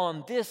father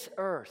on this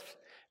earth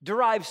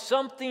derives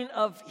something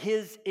of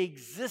his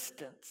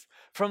existence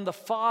from the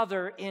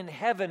Father in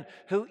heaven,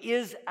 who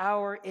is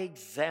our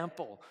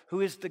example,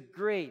 who is the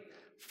great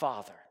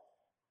Father.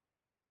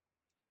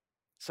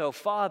 So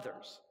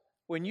fathers,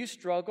 when you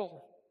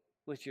struggle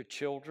with your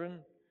children,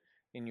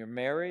 in your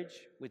marriage,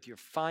 with your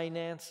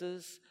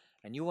finances,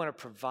 and you want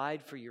to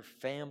provide for your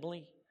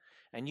family,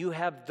 and you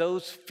have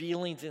those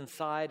feelings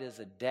inside as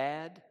a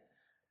dad,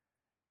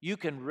 you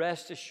can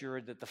rest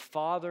assured that the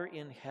Father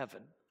in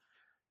heaven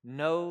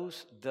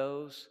knows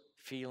those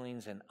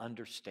feelings and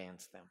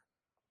understands them.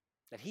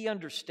 That He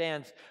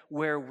understands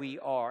where we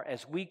are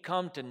as we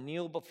come to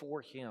kneel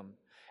before Him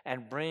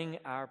and bring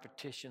our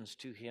petitions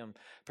to Him,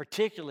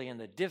 particularly in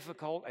the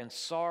difficult and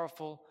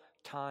sorrowful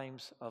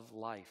times of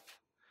life.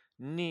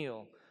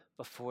 Kneel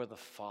before the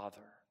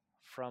Father,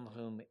 from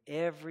whom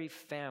every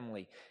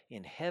family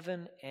in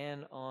heaven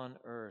and on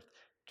earth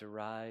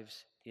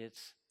derives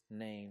its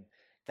name.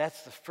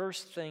 That's the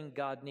first thing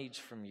God needs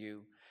from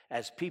you.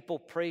 As people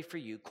pray for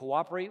you,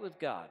 cooperate with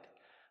God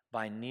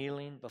by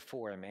kneeling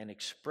before Him and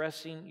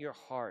expressing your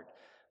heart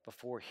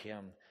before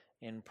Him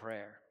in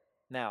prayer.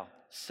 Now,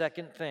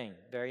 second thing,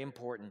 very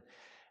important,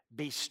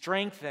 be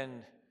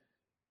strengthened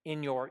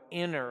in your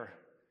inner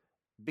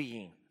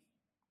being.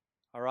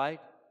 All right?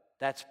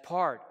 That's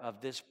part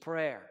of this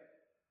prayer.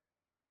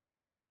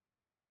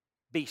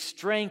 Be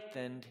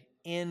strengthened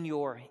in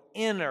your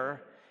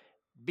inner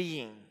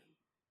being.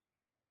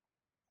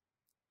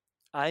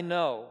 I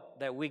know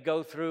that we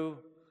go through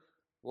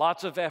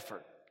lots of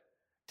effort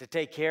to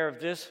take care of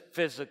this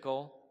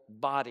physical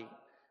body.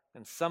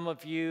 And some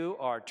of you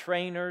are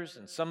trainers,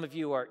 and some of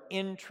you are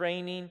in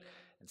training,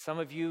 and some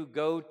of you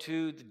go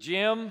to the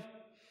gym.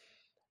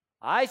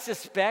 I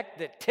suspect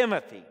that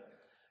Timothy,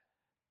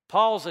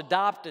 Paul's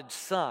adopted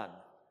son,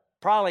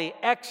 probably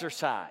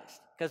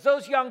exercised, because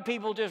those young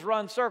people just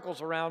run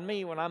circles around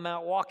me when I'm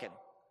out walking.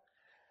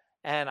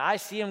 and I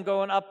see them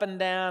going up and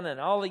down and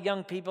all the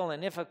young people,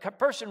 and if a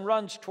person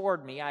runs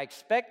toward me, I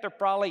expect they're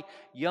probably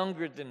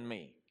younger than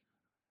me.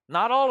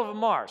 Not all of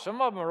them are.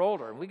 Some of them are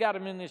older, and we got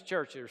them in this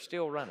church that are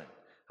still running.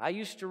 I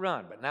used to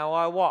run, but now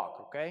I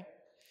walk, okay?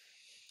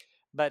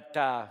 But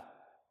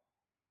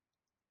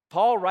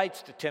Paul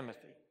writes to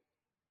Timothy,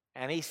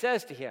 and he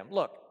says to him,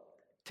 look,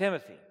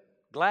 Timothy,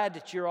 glad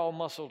that you're all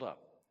muscled up.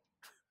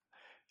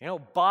 You know,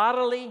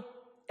 bodily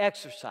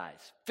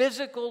exercise,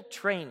 physical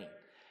training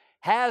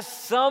has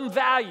some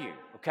value,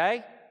 okay?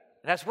 And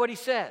that's what he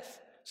says.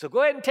 So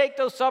go ahead and take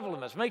those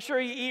supplements. Make sure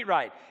you eat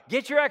right.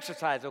 Get your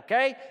exercise,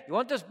 okay? You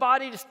want this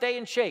body to stay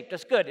in shape.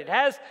 That's good. It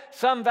has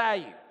some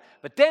value.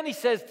 But then he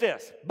says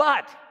this,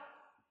 but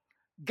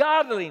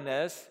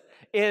godliness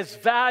is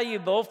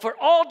valuable for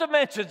all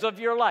dimensions of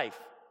your life.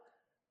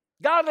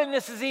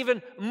 Godliness is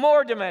even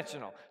more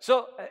dimensional,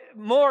 so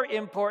more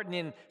important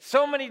in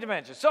so many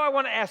dimensions. So I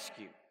want to ask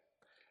you,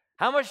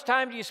 how much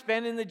time do you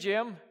spend in the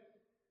gym?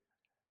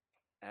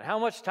 And how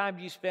much time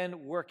do you spend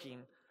working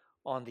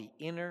on the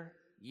inner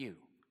you?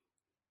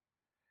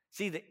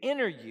 See, the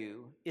inner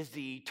you is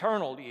the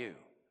eternal you,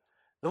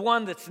 the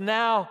one that's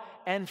now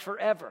and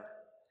forever.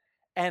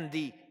 And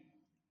the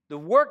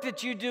work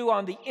that you do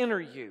on the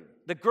inner you,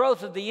 the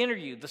growth of the inner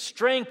you, the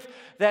strength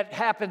that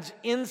happens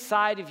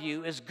inside of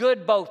you is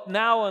good both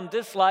now in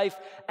this life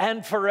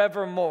and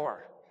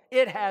forevermore.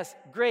 It has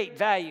great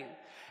value.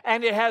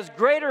 And it has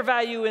greater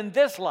value in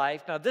this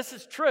life. Now, this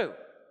is true,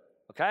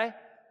 okay?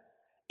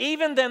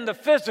 Even than the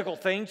physical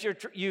things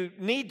you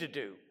need to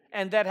do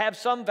and that have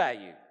some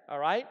value, all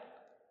right?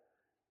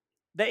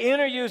 The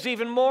inner you is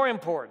even more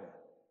important.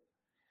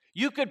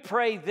 You could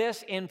pray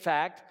this, in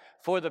fact,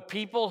 for the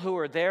people who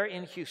are there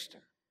in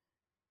Houston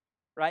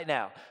right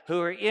now, who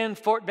are in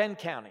Fort Bend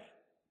County,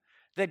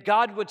 that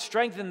God would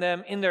strengthen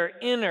them in their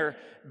inner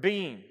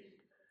being.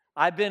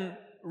 I've been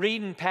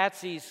reading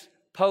Patsy's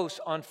posts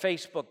on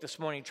Facebook this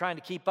morning, trying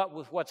to keep up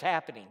with what's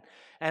happening.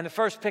 And the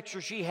first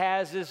picture she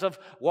has is of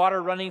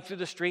water running through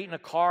the street and a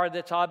car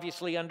that's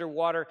obviously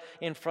underwater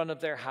in front of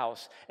their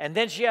house. And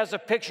then she has a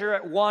picture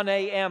at 1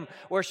 a.m.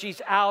 where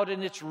she's out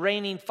and it's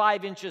raining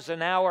 5 inches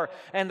an hour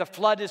and the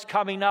flood is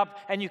coming up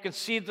and you can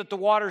see that the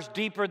water's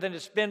deeper than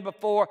it's been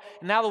before.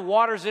 And now the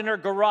water's in her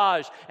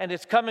garage and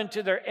it's coming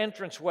to their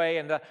entranceway.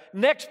 And the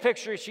next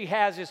picture she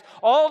has is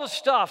all the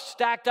stuff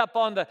stacked up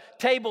on the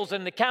tables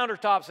and the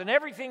countertops, and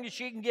everything that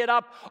she can get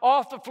up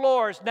off the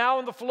floor is now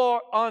on the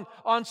floor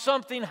on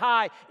something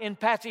high in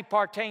Patsy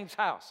Partaine's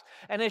house.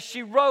 And as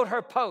she wrote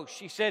her post,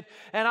 she said,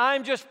 and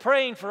I'm just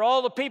praying for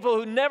all the people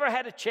who never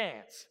had a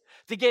chance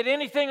to get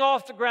anything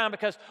off the ground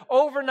because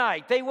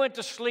overnight they went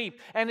to sleep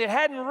and it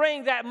hadn't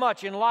rained that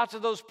much in lots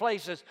of those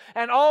places.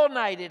 And all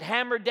night it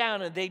hammered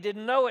down and they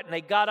didn't know it. And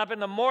they got up in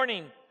the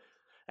morning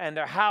and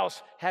their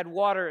house had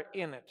water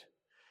in it.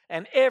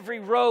 And every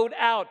road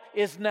out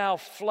is now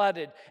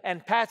flooded.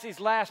 And Patsy's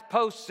last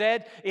post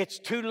said, it's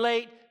too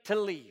late to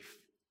leave.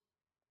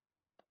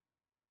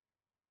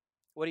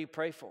 What do you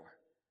pray for?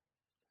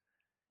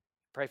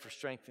 Pray for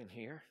strength in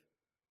here.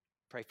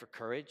 Pray for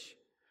courage.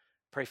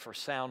 Pray for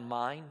sound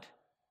mind.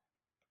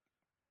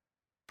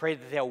 Pray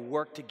that they'll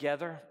work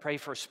together. Pray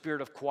for a spirit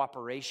of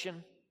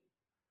cooperation.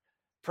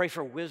 Pray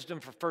for wisdom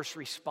for first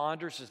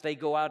responders as they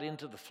go out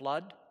into the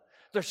flood.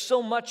 There's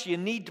so much you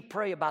need to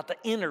pray about the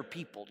inner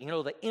people,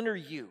 the inner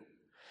you.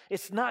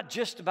 It's not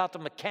just about the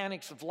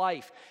mechanics of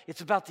life.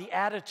 It's about the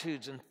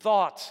attitudes and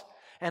thoughts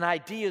and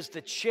ideas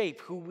that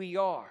shape who we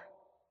are.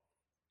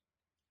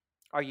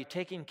 Are you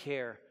taking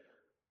care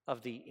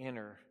of the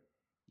inner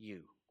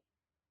you?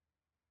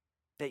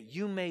 That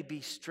you may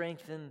be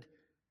strengthened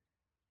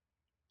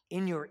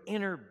in your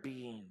inner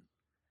being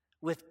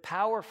with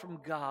power from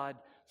God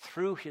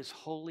through His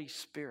Holy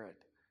Spirit.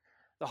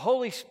 The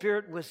Holy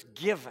Spirit was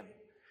given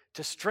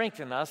to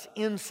strengthen us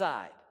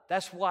inside.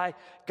 That's why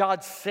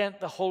God sent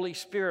the Holy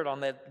Spirit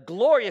on that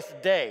glorious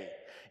day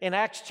in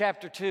Acts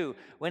chapter 2,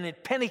 when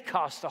at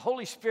Pentecost the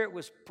Holy Spirit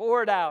was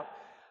poured out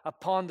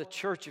upon the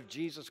church of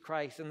Jesus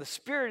Christ. And the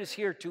Spirit is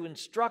here to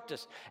instruct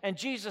us. And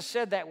Jesus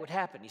said that would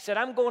happen. He said,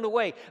 I'm going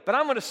away, but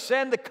I'm going to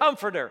send the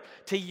Comforter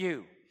to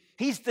you.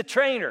 He's the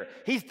trainer.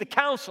 He's the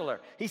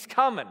counselor. He's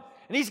coming.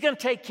 And He's going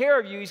to take care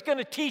of you. He's going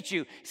to teach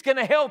you. He's going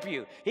to help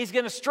you. He's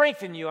going to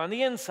strengthen you on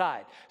the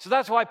inside. So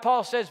that's why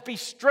Paul says, be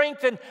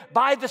strengthened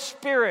by the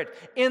Spirit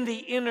in the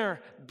inner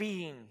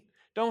being.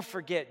 Don't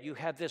forget, you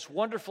have this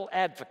wonderful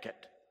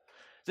advocate,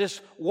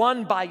 this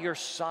one by your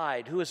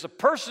side who is the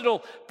personal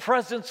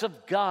presence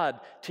of God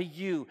to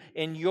you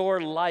in your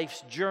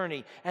life's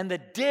journey and the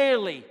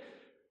daily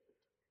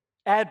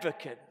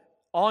advocate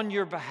on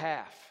your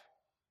behalf.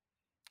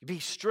 Be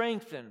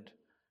strengthened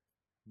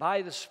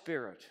by the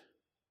Spirit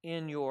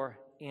in your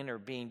inner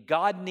being.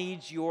 God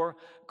needs your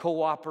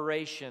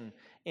cooperation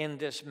in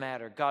this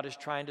matter. God is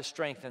trying to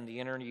strengthen the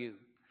inner you.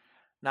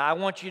 Now, I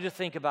want you to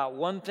think about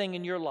one thing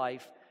in your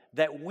life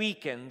that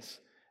weakens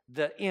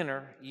the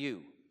inner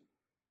you.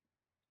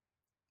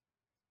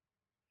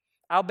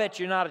 I'll bet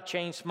you're not a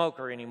chain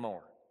smoker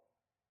anymore.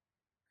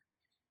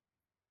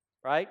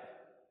 Right?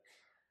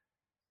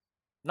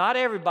 Not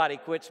everybody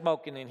quit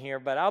smoking in here,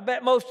 but I'll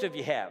bet most of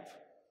you have,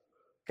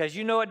 because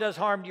you know it does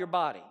harm to your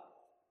body.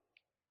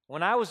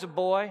 When I was a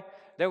boy,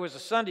 there was a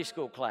Sunday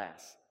school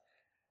class.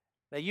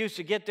 They used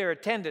to get their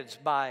attendance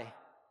by,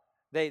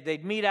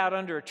 they'd meet out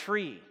under a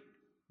tree,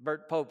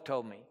 Bert Pope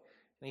told me.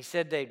 And he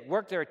said they'd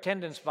work their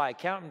attendance by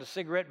counting the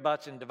cigarette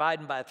butts and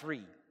dividing by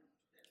 3.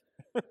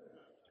 Did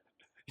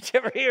you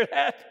ever hear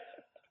that?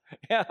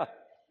 Yeah.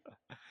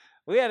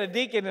 We had a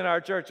deacon in our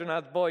church when I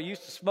was a boy. He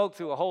used to smoke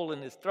through a hole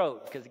in his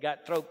throat because he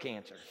got throat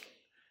cancer.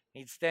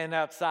 He'd stand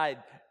outside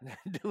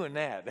doing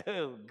that.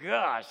 Oh,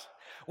 gosh.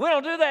 We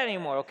don't do that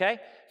anymore, okay?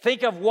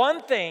 Think of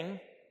one thing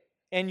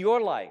in your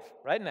life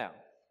right now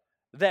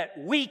that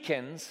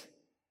weakens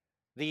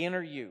the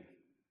inner you.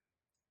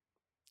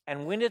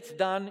 And when it's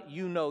done,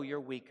 you know you're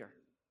weaker.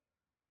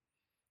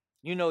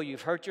 You know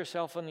you've hurt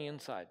yourself on the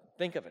inside.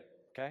 Think of it,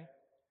 okay?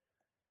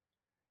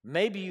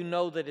 Maybe you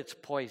know that it's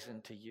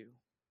poison to you.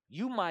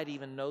 You might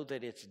even know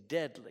that it's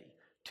deadly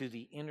to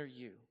the inner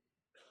you.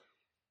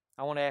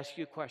 I want to ask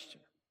you a question.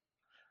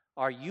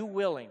 Are you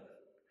willing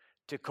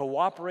to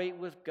cooperate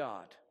with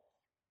God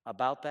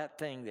about that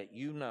thing that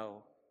you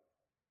know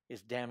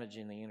is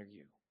damaging the inner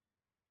you?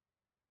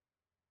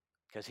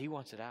 Because He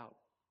wants it out.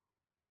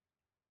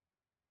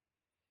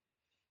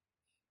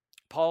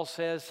 Paul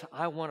says,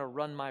 I want to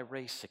run my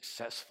race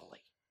successfully.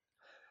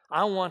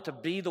 I want to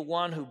be the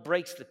one who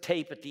breaks the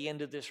tape at the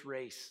end of this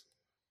race.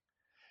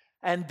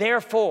 And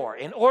therefore,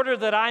 in order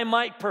that I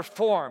might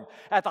perform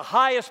at the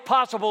highest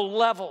possible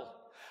level,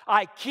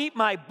 I keep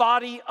my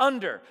body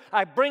under.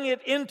 I bring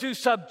it into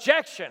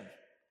subjection.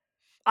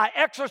 I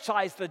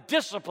exercise the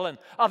discipline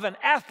of an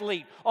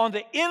athlete on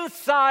the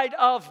inside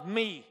of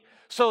me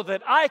so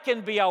that I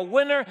can be a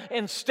winner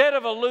instead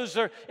of a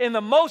loser in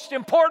the most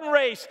important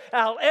race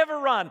I'll ever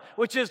run,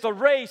 which is the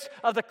race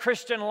of the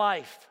Christian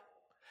life.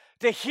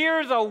 To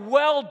hear the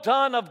well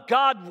done of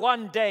God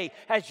one day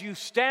as you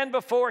stand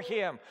before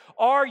Him.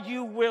 Are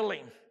you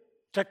willing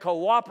to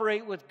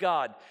cooperate with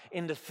God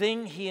in the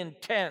thing He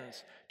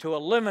intends to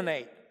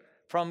eliminate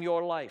from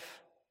your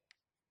life?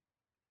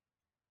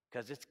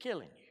 Because it's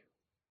killing you.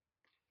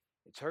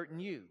 It's hurting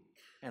you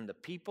and the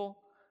people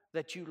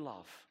that you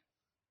love.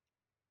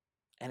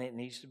 And it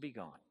needs to be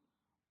gone.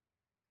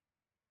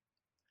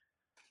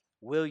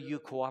 Will you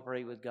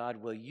cooperate with God?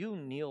 Will you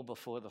kneel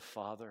before the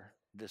Father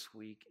this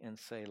week and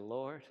say,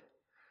 Lord,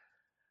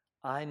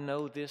 I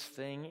know this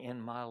thing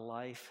in my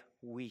life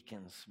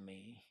weakens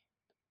me,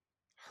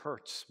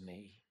 hurts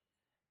me,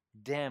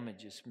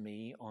 damages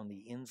me on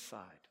the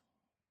inside.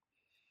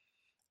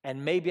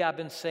 And maybe I've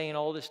been saying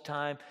all this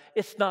time,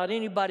 it's not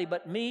anybody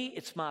but me,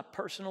 it's my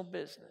personal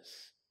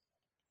business.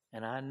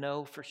 And I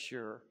know for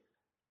sure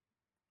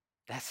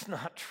that's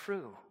not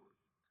true.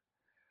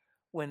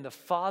 When the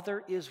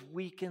father is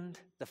weakened,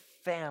 the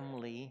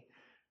family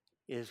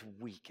is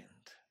weakened.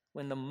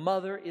 When the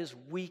mother is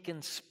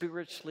weakened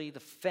spiritually, the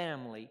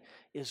family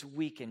is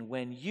weakened.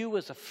 When you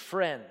as a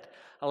friend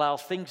allow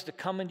things to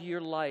come into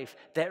your life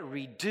that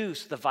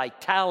reduce the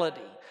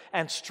vitality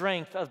and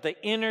strength of the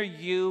inner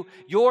you,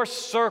 your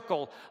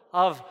circle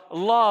of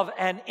love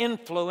and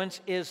influence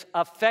is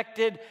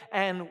affected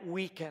and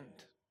weakened.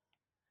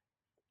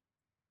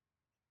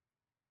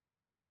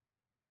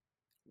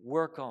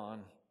 Work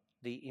on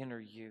the inner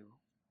you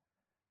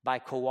by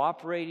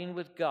cooperating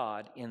with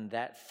God in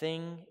that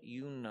thing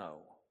you know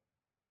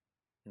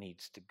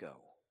needs to go.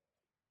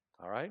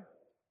 All right?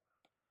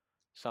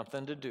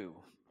 Something to do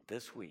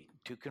this week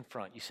to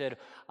confront. You said,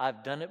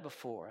 I've done it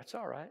before. That's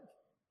all right.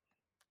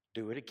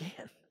 Do it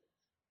again.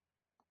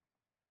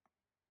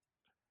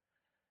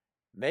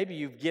 Maybe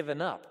you've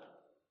given up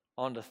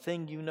on the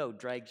thing you know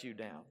drags you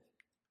down.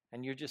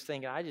 And you're just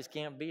thinking, I just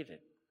can't beat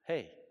it.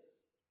 Hey,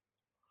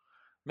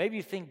 maybe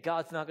you think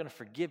God's not going to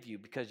forgive you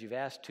because you've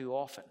asked too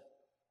often.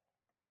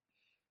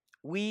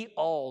 We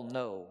all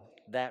know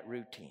that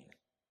routine,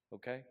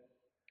 okay?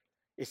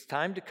 It's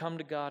time to come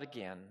to God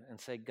again and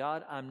say,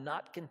 God, I'm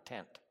not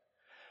content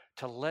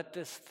to let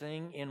this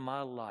thing in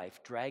my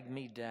life drag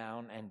me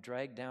down and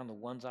drag down the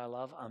ones I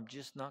love. I'm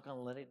just not going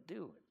to let it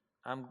do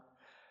it.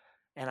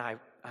 I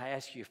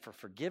ask you for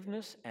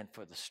forgiveness and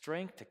for the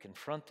strength to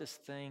confront this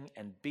thing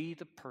and be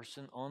the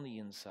person on the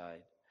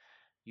inside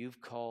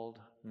you've called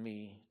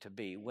me to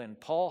be. When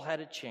Paul had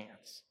a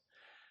chance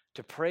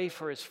to pray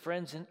for his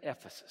friends in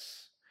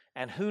Ephesus,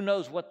 and who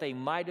knows what they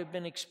might have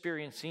been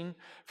experiencing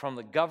from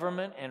the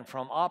government and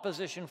from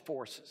opposition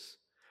forces,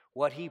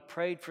 what he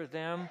prayed for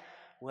them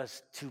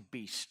was to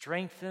be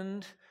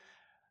strengthened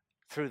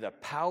through the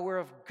power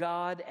of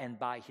God and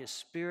by His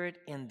Spirit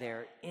in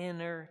their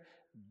inner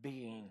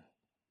being.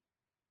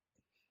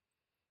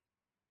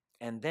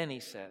 And then he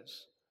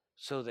says,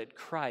 so that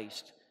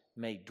Christ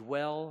may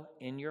dwell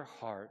in your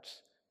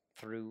hearts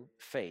through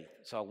faith.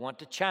 So I want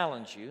to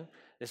challenge you.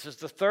 This is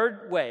the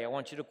third way I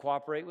want you to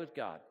cooperate with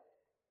God.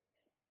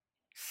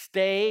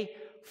 Stay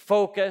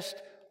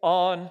focused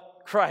on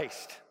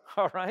Christ.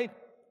 All right?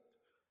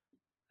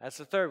 That's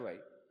the third way.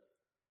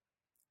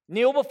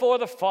 Kneel before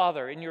the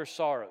Father in your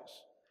sorrows.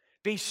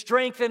 Be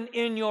strengthened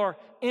in your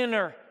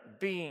inner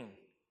being.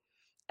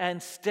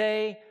 and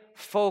stay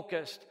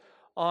focused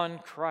on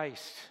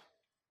Christ.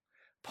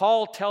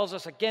 Paul tells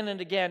us again and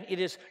again, it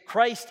is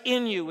Christ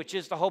in you, which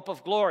is the hope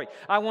of glory.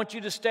 I want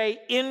you to stay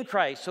in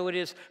Christ. So it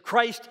is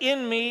Christ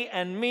in me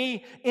and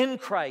me in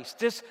Christ.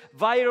 This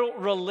vital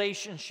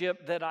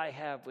relationship that I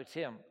have with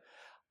him.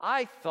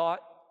 I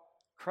thought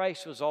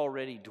Christ was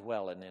already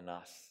dwelling in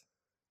us.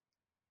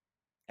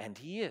 And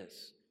he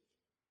is.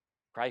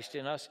 Christ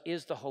in us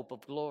is the hope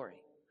of glory.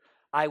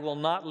 I will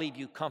not leave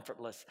you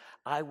comfortless.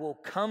 I will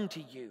come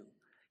to you.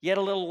 Yet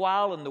a little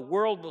while, and the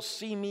world will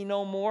see me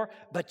no more,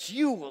 but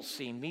you will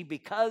see me.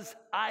 Because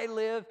I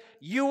live,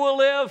 you will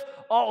live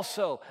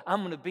also. I'm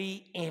going to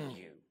be in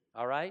you.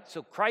 All right?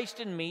 So Christ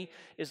in me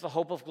is the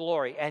hope of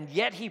glory. And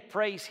yet he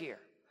prays here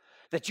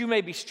that you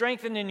may be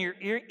strengthened in your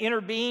inner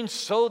being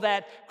so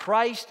that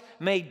Christ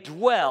may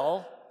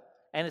dwell,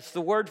 and it's the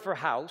word for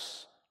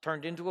house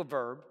turned into a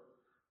verb.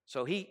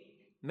 So he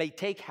may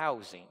take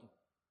housing.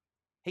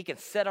 He can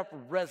set up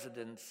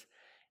residence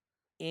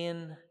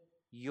in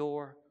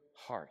your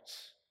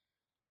hearts.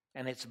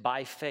 And it's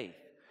by faith.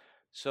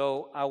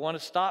 So I want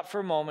to stop for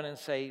a moment and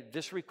say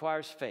this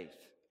requires faith.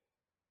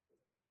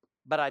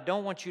 But I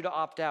don't want you to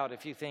opt out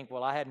if you think,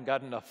 well, I hadn't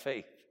got enough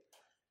faith.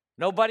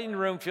 Nobody in the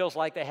room feels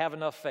like they have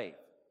enough faith.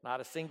 Not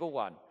a single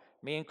one,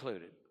 me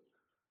included.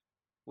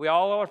 We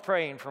all are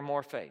praying for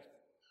more faith.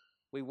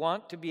 We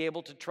want to be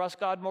able to trust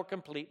God more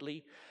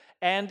completely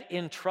and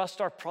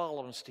entrust our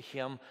problems to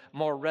him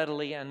more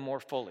readily and more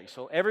fully.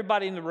 So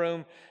everybody in the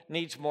room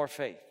needs more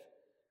faith.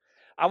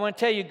 I want to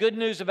tell you good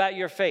news about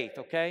your faith,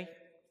 okay?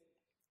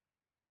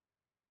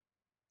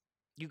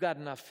 You got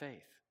enough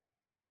faith.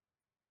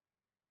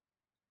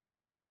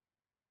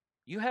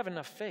 You have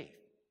enough faith.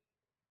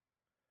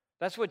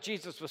 That's what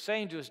Jesus was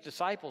saying to his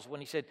disciples when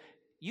he said,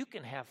 you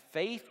can have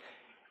faith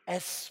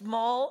as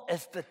small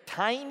as the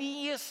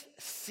tiniest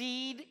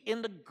seed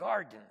in the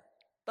garden.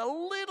 The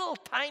little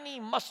tiny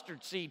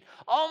mustard seed,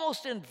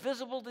 almost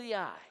invisible to the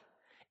eye.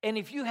 And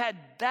if you had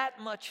that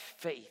much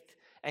faith,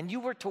 and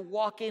you were to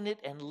walk in it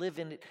and live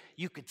in it,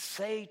 you could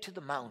say to the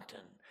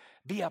mountain,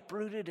 be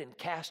uprooted and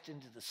cast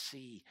into the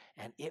sea,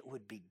 and it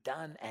would be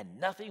done, and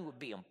nothing would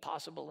be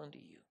impossible unto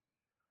you.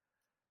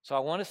 So I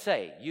want to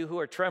say, you who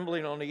are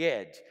trembling on the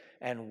edge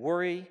and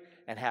worry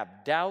and have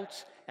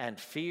doubts and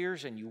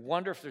fears, and you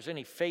wonder if there's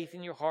any faith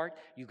in your heart,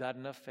 you got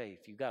enough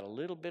faith. You got a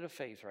little bit of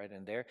faith right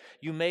in there.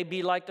 You may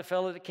be like the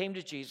fellow that came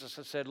to Jesus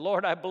and said,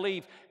 Lord, I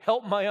believe,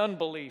 help my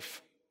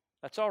unbelief.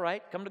 That's all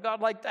right. Come to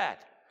God like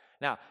that.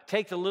 Now,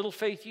 take the little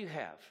faith you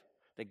have,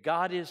 that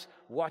God is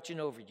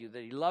watching over you,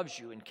 that he loves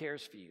you and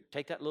cares for you.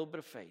 Take that little bit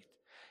of faith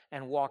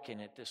and walk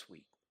in it this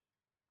week.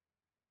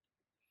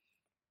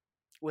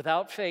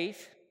 Without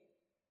faith,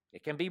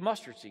 it can be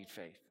mustard seed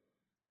faith.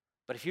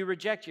 But if you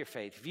reject your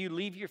faith, if you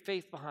leave your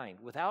faith behind,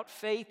 without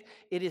faith,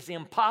 it is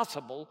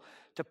impossible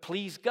to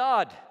please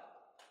God.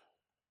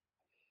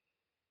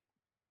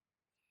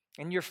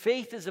 And your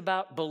faith is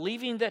about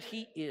believing that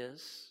he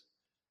is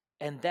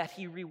and that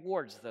he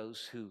rewards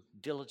those who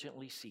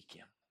diligently seek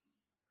him.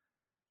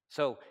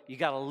 So you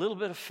got a little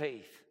bit of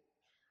faith.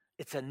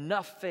 It's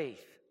enough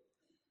faith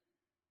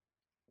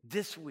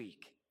this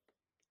week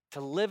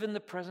to live in the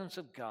presence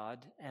of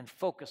God and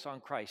focus on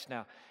Christ.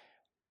 Now,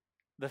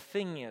 the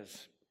thing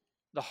is,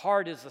 the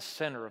heart is the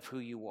center of who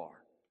you are.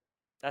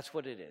 That's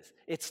what it is.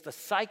 It's the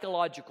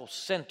psychological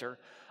center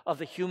of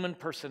the human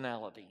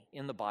personality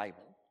in the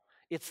Bible.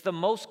 It's the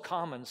most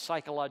common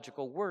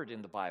psychological word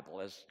in the Bible,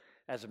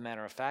 as a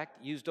matter of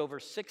fact, used over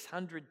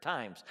 600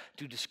 times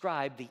to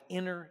describe the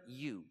inner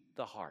you,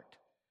 the heart.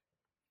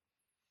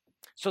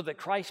 So that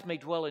Christ may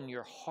dwell in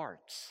your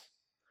hearts,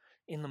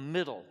 in the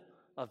middle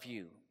of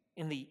you,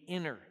 in the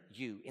inner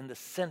you, in the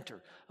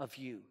center of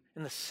you,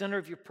 in the center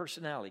of your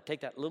personality.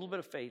 Take that little bit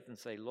of faith and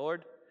say,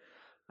 Lord,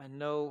 I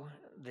know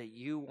that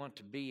you want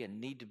to be and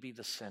need to be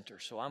the center,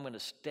 so I'm going to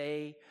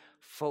stay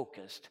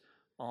focused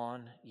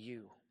on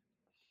you.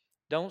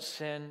 Don't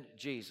send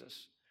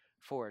Jesus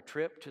for a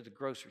trip to the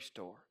grocery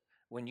store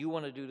when you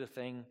want to do the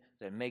thing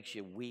that makes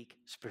you weak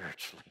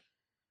spiritually.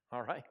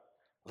 All right?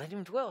 Let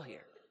him dwell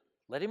here.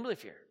 Let him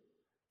live here.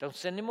 Don't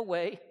send him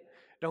away.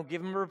 Don't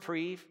give him a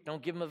reprieve.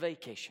 Don't give him a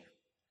vacation.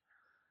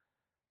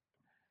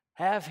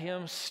 Have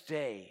him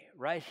stay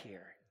right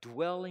here,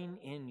 dwelling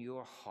in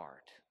your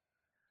heart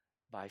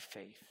by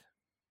faith.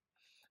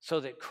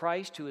 So that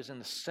Christ, who is in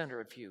the center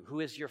of you,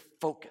 who is your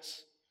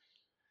focus,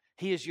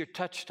 he is your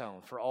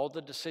touchstone for all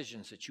the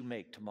decisions that you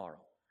make tomorrow.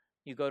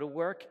 You go to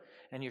work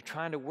and you're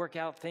trying to work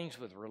out things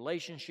with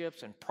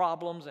relationships and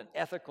problems and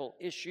ethical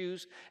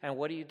issues. And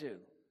what do?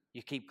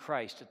 You keep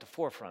Christ at the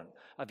forefront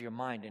of your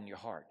mind and your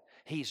heart.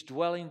 He's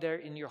dwelling there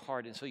in your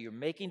heart. And so you're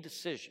making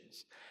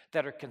decisions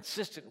that are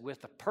consistent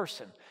with the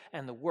person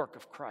and the work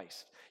of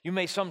Christ. You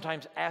may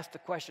sometimes ask the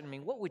question,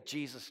 what would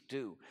Jesus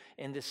do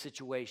in this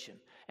situation?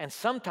 And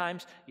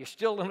sometimes you're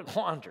still in a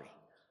quandary.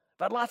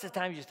 But lots of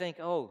times you think,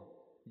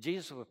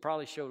 Jesus would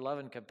probably show love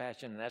and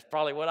compassion, and that's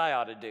probably what I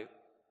ought to do.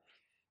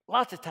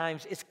 Lots of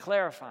times it's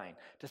clarifying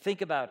to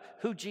think about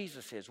who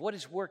Jesus is, what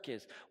his work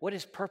is, what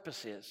his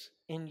purpose is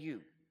in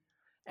you.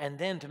 and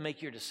then to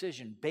make your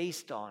decision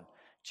based on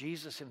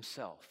Jesus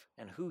himself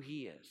and who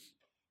he is.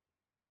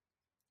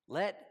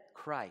 Let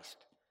Christ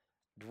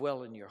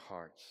dwell in your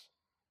hearts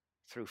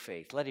through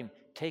faith. Let him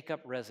take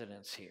up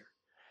residence here.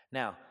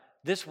 Now,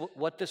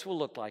 what this will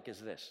look like is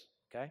this,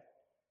 okay?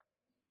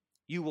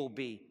 You will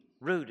be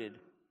rooted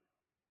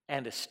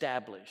and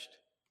established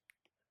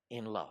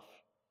in love,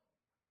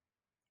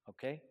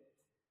 okay?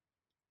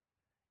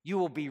 You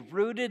will be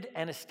rooted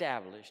and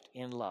established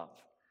in love.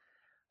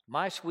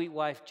 My sweet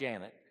wife,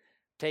 Janet,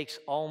 takes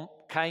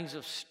all kinds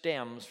of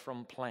stems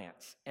from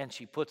plants and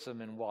she puts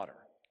them in water.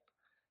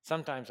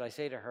 Sometimes I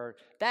say to her,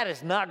 that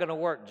is not going to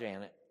work,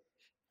 Janet.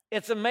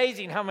 It's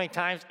amazing how many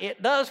times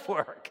it does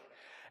work.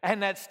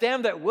 And that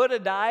stem that would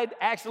have died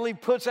actually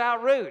puts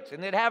out roots.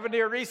 And it happened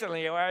here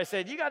recently where I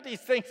said, you got these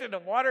things in the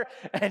water?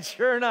 And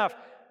sure enough,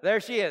 there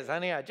she is.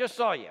 Honey, I just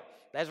saw you.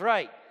 That's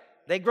right.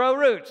 They grow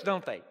roots,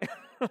 don't they?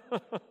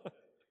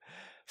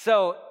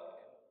 So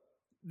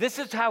this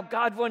is how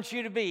God wants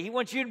you to be. He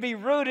wants you to be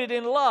rooted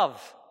in love.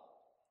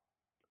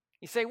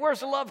 You say,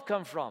 where's the love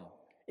come from?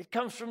 It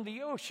comes from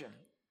the ocean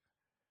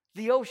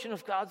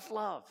of God's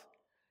love.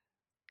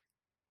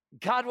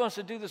 God wants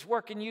to do this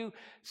work in you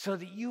so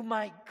that you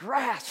might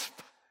grasp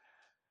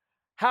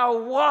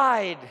how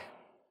wide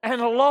and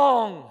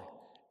long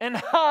and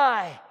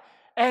high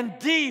and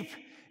deep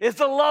is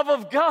the love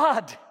of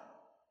God.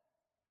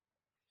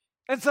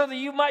 And so that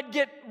you might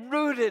get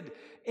rooted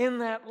in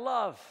that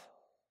love.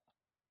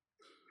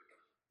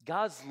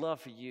 God's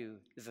love for you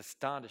is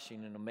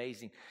astonishing and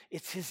amazing.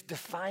 It's his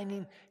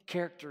defining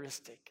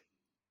characteristic.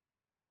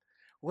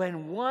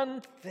 When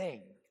one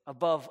thing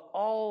above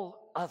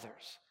all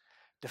others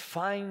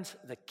defines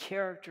the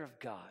character of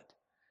God,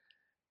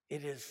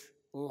 it is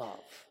love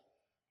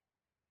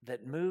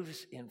that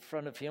moves in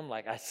front of him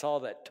like I saw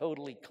that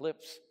total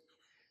eclipse.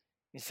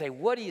 You say,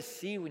 what do you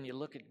see when you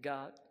look at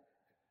God?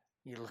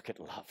 You look at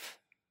love.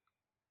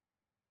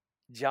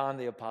 John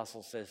the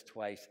Apostle says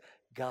twice,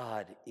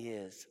 God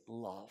is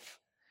love,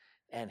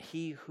 and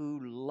he who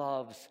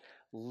loves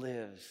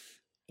lives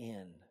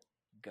in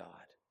God.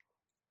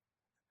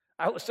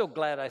 I was so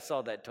glad I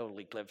saw that total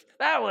eclipse.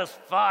 That was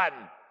fun.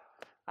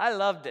 I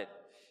loved it.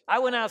 I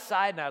went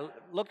outside and I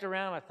looked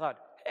around. I thought,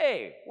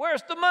 hey,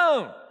 where's the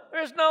moon?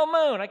 There's no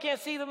moon. I can't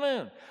see the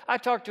moon. I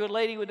talked to a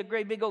lady with a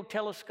great big old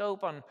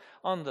telescope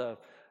on the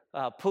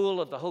pool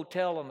of the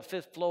hotel on the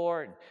 5th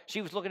floor, and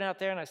she was looking out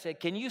there, and I said,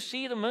 can you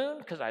see the moon?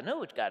 Because I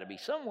know it's got to be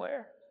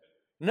somewhere.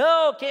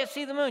 No, can't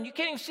see the moon. You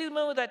can't even see the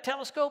moon with that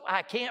telescope?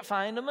 I can't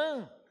find the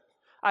moon.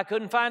 I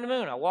couldn't find the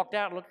moon. I walked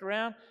out and looked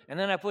around, and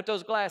then I put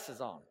those glasses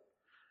on.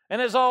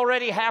 And it's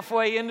already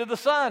halfway into the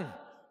sun.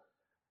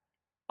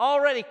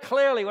 Already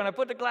clearly, when I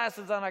put the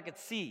glasses on, I could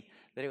see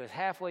that it was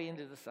halfway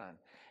into the sun.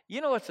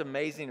 You know what's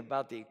amazing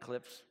about the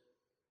eclipse?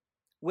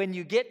 When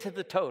you get to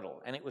the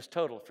total, and it was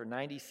total for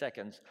 90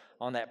 seconds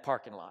on that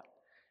parking lot,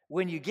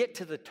 when you get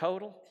to the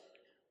total,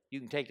 you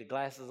can take the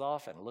glasses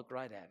off and look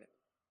right at it.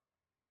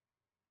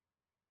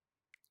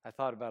 I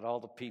thought about all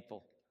the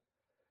people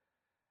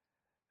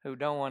who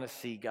don't want to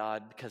see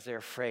God because they're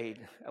afraid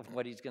of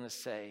what he's going to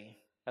say,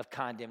 of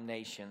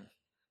condemnation.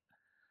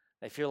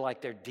 They feel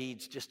like their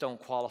deeds just don't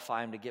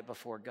qualify them to get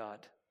before God.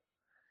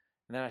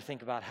 And then I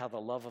think about how the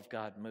love of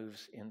God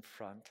moves in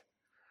front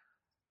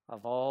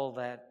of all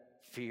that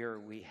fear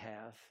we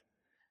have.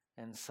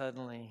 And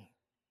suddenly,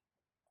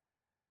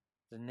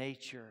 the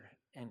nature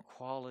and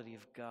quality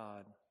of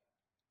God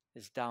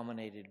is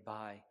dominated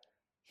by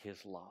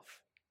his love.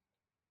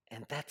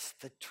 And that's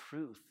the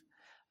truth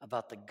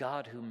about the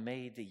God who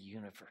made the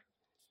universe.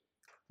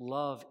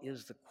 Love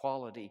is the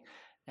quality,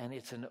 and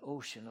it's an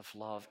ocean of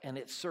love, and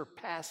it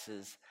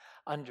surpasses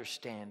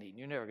understanding.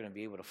 You're never going to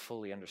be able to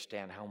fully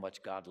understand how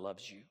much God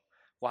loves you,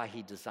 why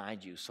he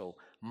designed you so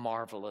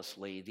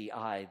marvelously, the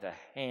eye, the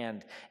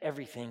hand,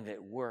 everything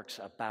that works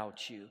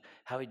about you,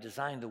 how he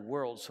designed the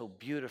world so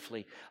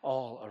beautifully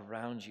all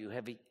around you,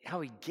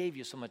 how he gave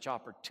you so much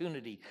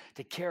opportunity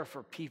to care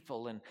for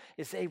people and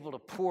is able to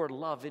pour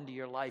love into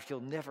your life.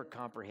 You'll never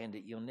comprehend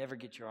it. You'll never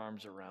get your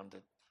arms around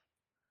it.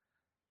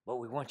 But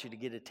we want you to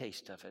get a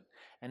taste of it.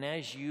 And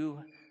as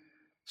you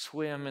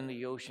swim in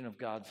the ocean of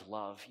God's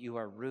love, you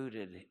are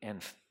rooted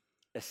and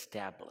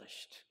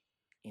established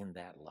in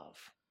that love.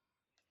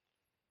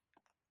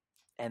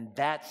 And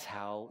that's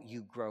how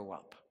you grow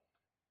up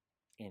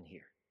in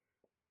here.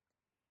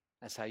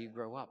 That's how you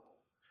grow up.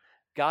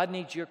 God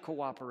needs your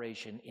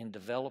cooperation in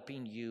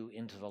developing you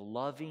into the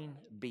loving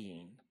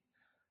being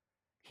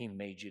he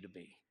made you to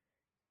be.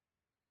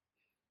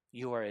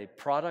 You are a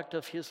product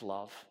of his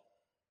love.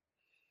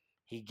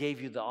 He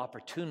gave you the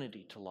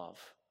opportunity to love.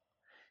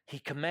 He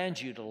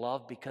commands you to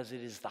love because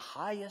it is the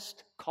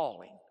highest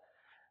calling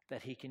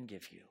that he can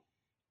give you.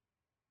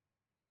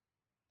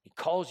 He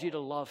calls you to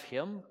love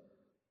him.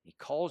 He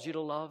calls you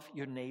to love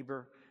your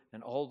neighbor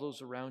and all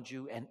those around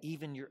you and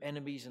even your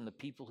enemies and the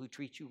people who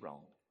treat you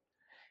wrong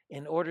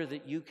in order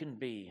that you can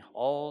be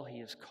all he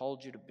has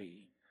called you to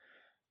be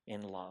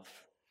in love.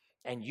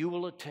 And you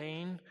will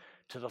attain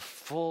to the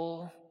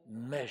full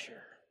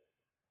measure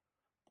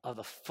of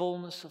the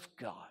fullness of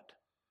God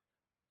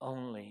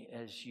only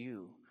as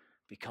you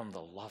become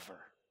the lover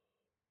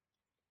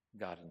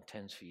God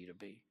intends for you to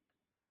be,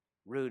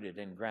 rooted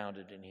and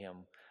grounded in Him.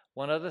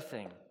 One other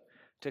thing,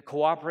 to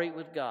cooperate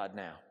with God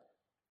now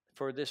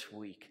for this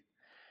week.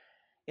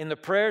 In the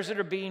prayers that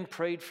are being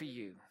prayed for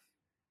you,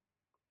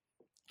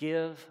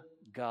 give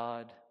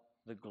God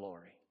the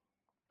glory.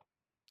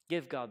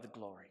 Give God the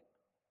glory.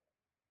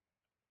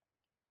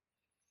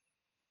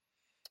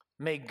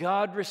 May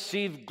God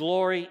receive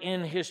glory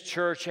in His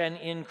church and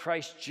in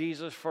Christ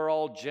Jesus for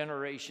all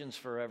generations,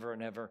 forever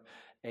and ever.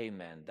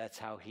 Amen. That's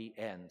how he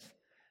ends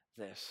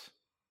this.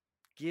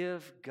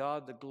 Give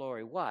God the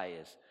glory. Why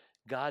is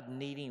God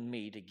needing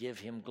me to give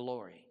Him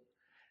glory?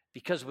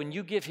 Because when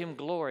you give Him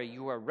glory,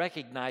 you are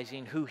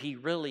recognizing who He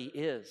really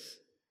is.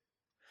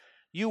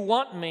 You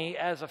want me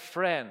as a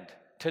friend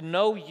to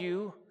know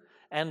you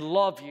and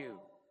love you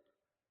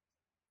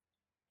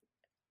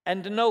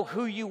and to know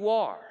who you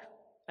are,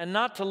 and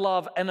not to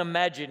love an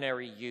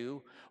imaginary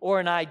you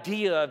or an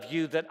idea of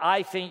you that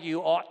I think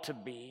you ought to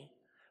be,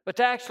 but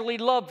to actually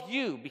love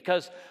you,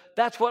 because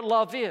that's what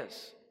love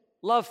is.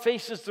 Love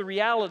faces the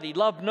reality.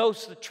 Love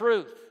knows the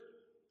truth.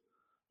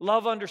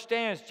 Love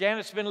understands.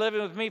 Janet's been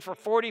living with me for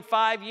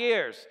 45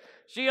 years.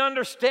 She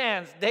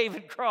understands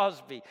David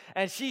Crosby,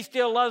 and she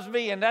still loves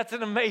me, and that's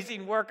an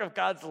amazing work of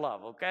God's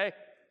love, okay?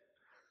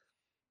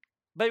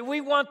 But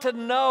we want to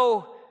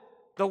know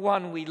the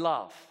one we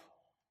love.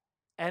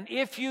 And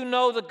if you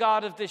know the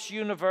God of this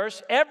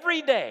universe,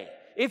 every day,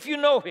 if you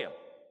know Him,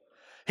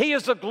 He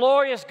is the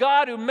glorious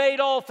God who made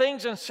all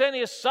things and sent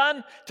His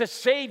Son to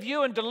save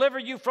you and deliver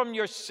you from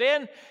your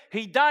sin.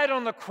 He died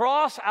on the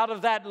cross out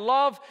of that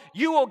love.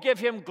 You will give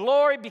Him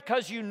glory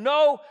because you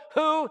know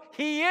who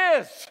He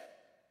is.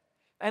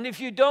 And if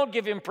you don't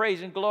give Him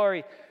praise and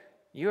glory,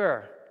 you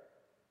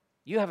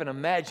have an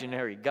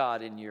imaginary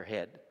God in your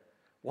head,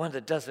 one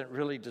that doesn't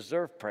really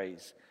deserve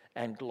praise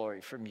and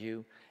glory from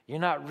you. You're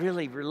not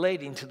really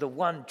relating to the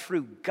one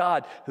true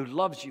God who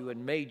loves you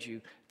and made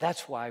you.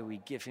 That's why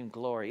we give Him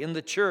glory in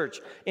the church,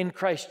 in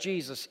Christ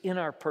Jesus, in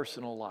our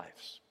personal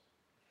lives.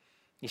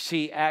 You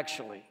see,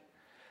 actually,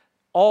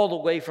 all the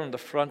way from the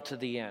front to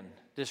the end,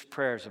 this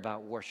prayer is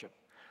about worship.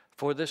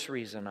 For this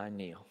reason, I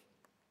kneel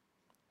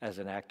as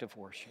an act of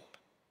worship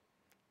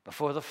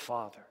before the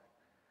Father,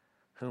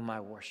 whom I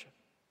worship,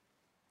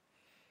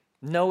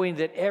 knowing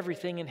that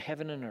everything in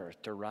heaven and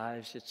earth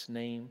derives its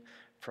name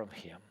from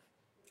Him.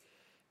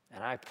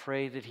 And I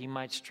pray that He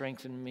might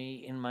strengthen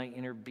me in my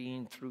inner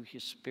being through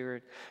His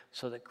Spirit,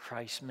 so that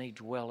Christ may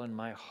dwell in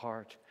my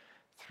heart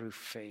through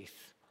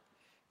faith.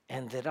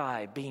 And that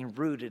I, being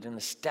rooted and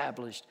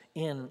established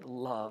in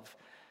love,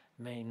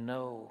 may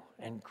know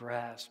and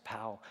grasp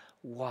how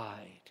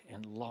wide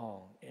and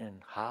long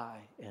and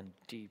high and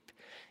deep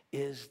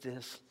is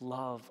this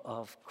love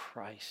of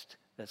Christ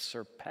that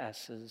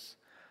surpasses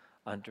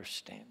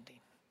understanding.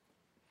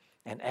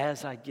 And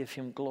as I give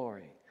Him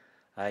glory,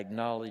 I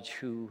acknowledge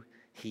who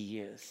He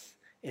is.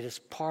 It is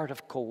part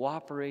of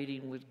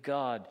cooperating with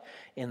God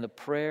in the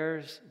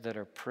prayers that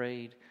are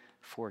prayed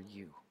for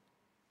you.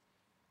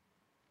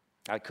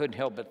 I couldn't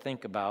help but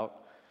think about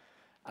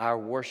our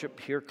worship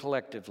here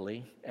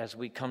collectively as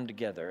we come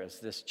together as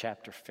this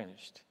chapter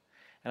finished.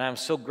 And I'm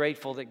so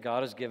grateful that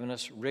God has given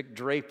us Rick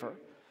Draper,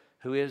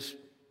 who is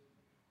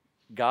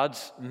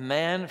God's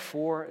man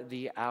for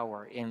the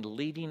hour in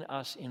leading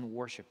us in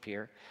worship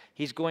here.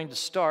 He's going to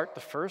start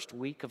the first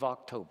week of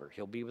October.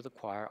 He'll be with the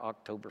choir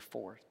October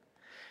 4th.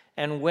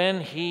 And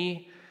when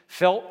he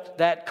felt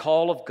that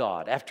call of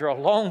God, after a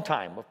long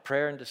time of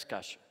prayer and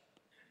discussion,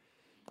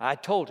 I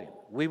told him,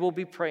 we will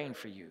be praying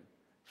for you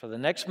for the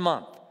next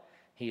month.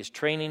 He is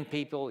training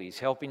people. He's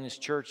helping his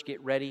church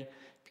get ready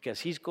because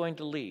he's going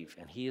to leave,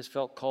 and he has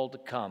felt called to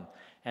come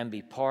and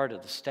be part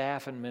of the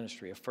staff and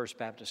ministry of First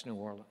Baptist New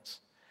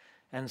Orleans.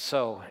 And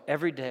so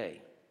every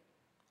day,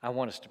 I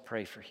want us to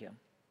pray for him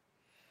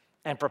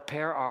and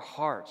prepare our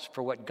hearts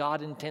for what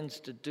God intends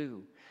to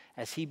do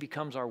as he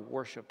becomes our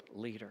worship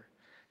leader.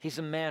 He's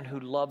a man who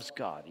loves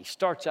God. He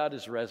starts out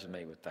his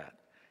resume with that.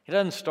 He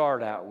doesn't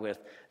start out with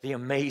the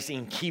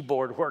amazing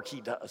keyboard work he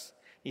does.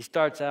 He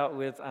starts out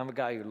with, I'm a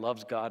guy who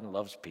loves God and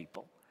loves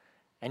people.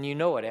 And you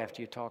know it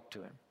after you talk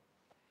to him.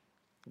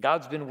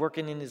 God's been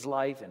working in his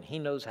life, and he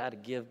knows how to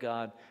give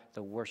God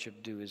the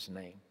worship due his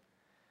name.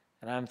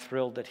 And I'm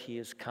thrilled that he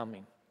is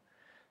coming.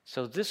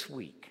 So this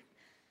week,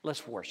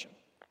 let's worship.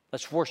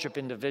 Let's worship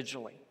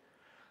individually.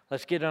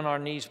 Let's get on our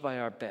knees by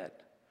our bed.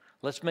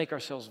 Let's make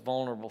ourselves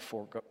vulnerable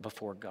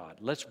before God.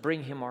 Let's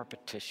bring him our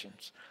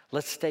petitions.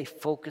 Let's stay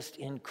focused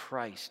in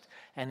Christ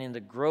and in the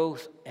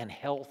growth and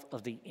health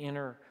of the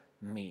inner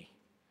me.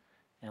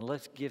 And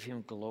let's give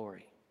him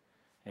glory.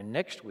 And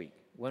next week,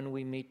 when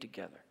we meet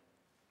together,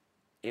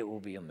 it will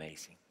be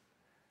amazing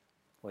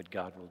what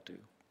God will do.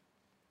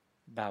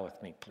 Bow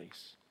with me,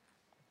 please.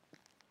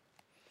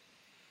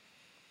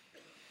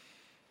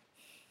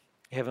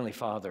 Heavenly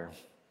Father,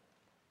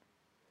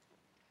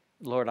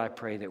 Lord, I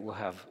pray that we'll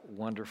have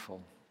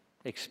wonderful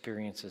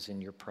experiences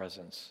in your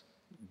presence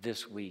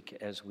this week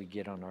as we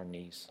get on our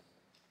knees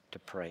to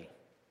pray.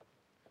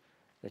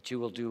 that you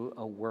will do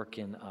a work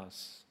in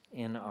us,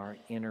 in our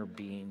inner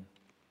being.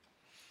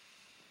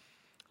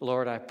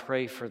 Lord, I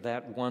pray for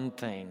that one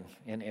thing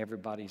in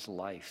everybody's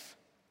life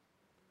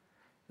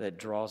that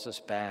draws us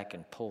back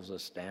and pulls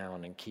us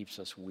down and keeps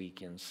us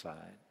weak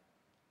inside.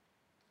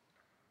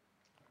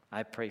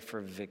 I pray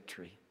for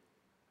victory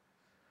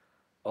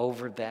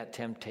over that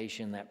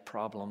temptation, that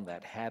problem,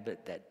 that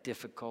habit, that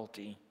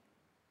difficulty.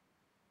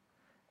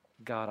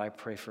 God, I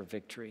pray for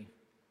victory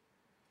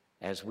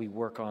as we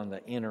work on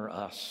the inner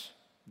us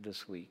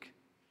this week.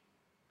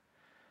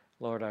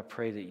 Lord, I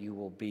pray that you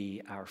will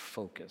be our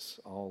focus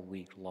all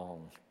week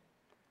long.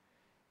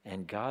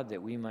 And God,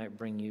 that we might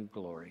bring you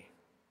glory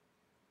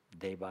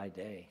day by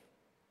day.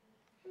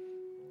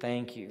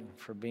 Thank you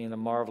for being a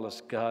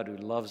marvelous God who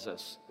loves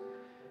us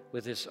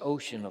with this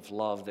ocean of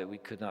love that we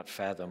could not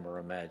fathom or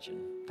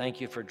imagine.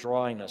 Thank you for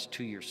drawing us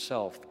to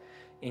yourself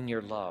in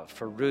your love,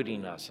 for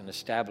rooting us and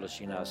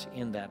establishing us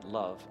in that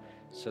love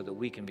so that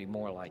we can be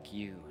more like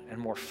you and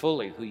more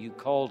fully who you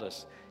called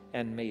us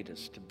and made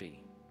us to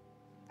be.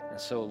 And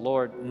so,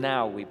 Lord,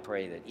 now we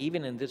pray that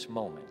even in this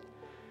moment,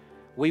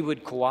 we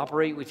would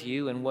cooperate with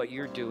you in what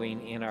you're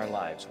doing in our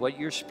lives, what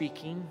you're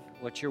speaking,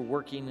 what you're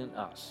working in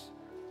us.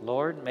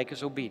 Lord, make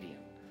us obedient.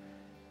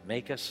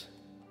 Make us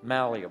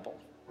malleable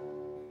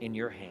in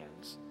your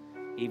hands,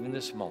 even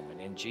this moment.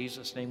 In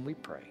Jesus' name we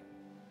pray.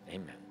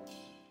 Amen.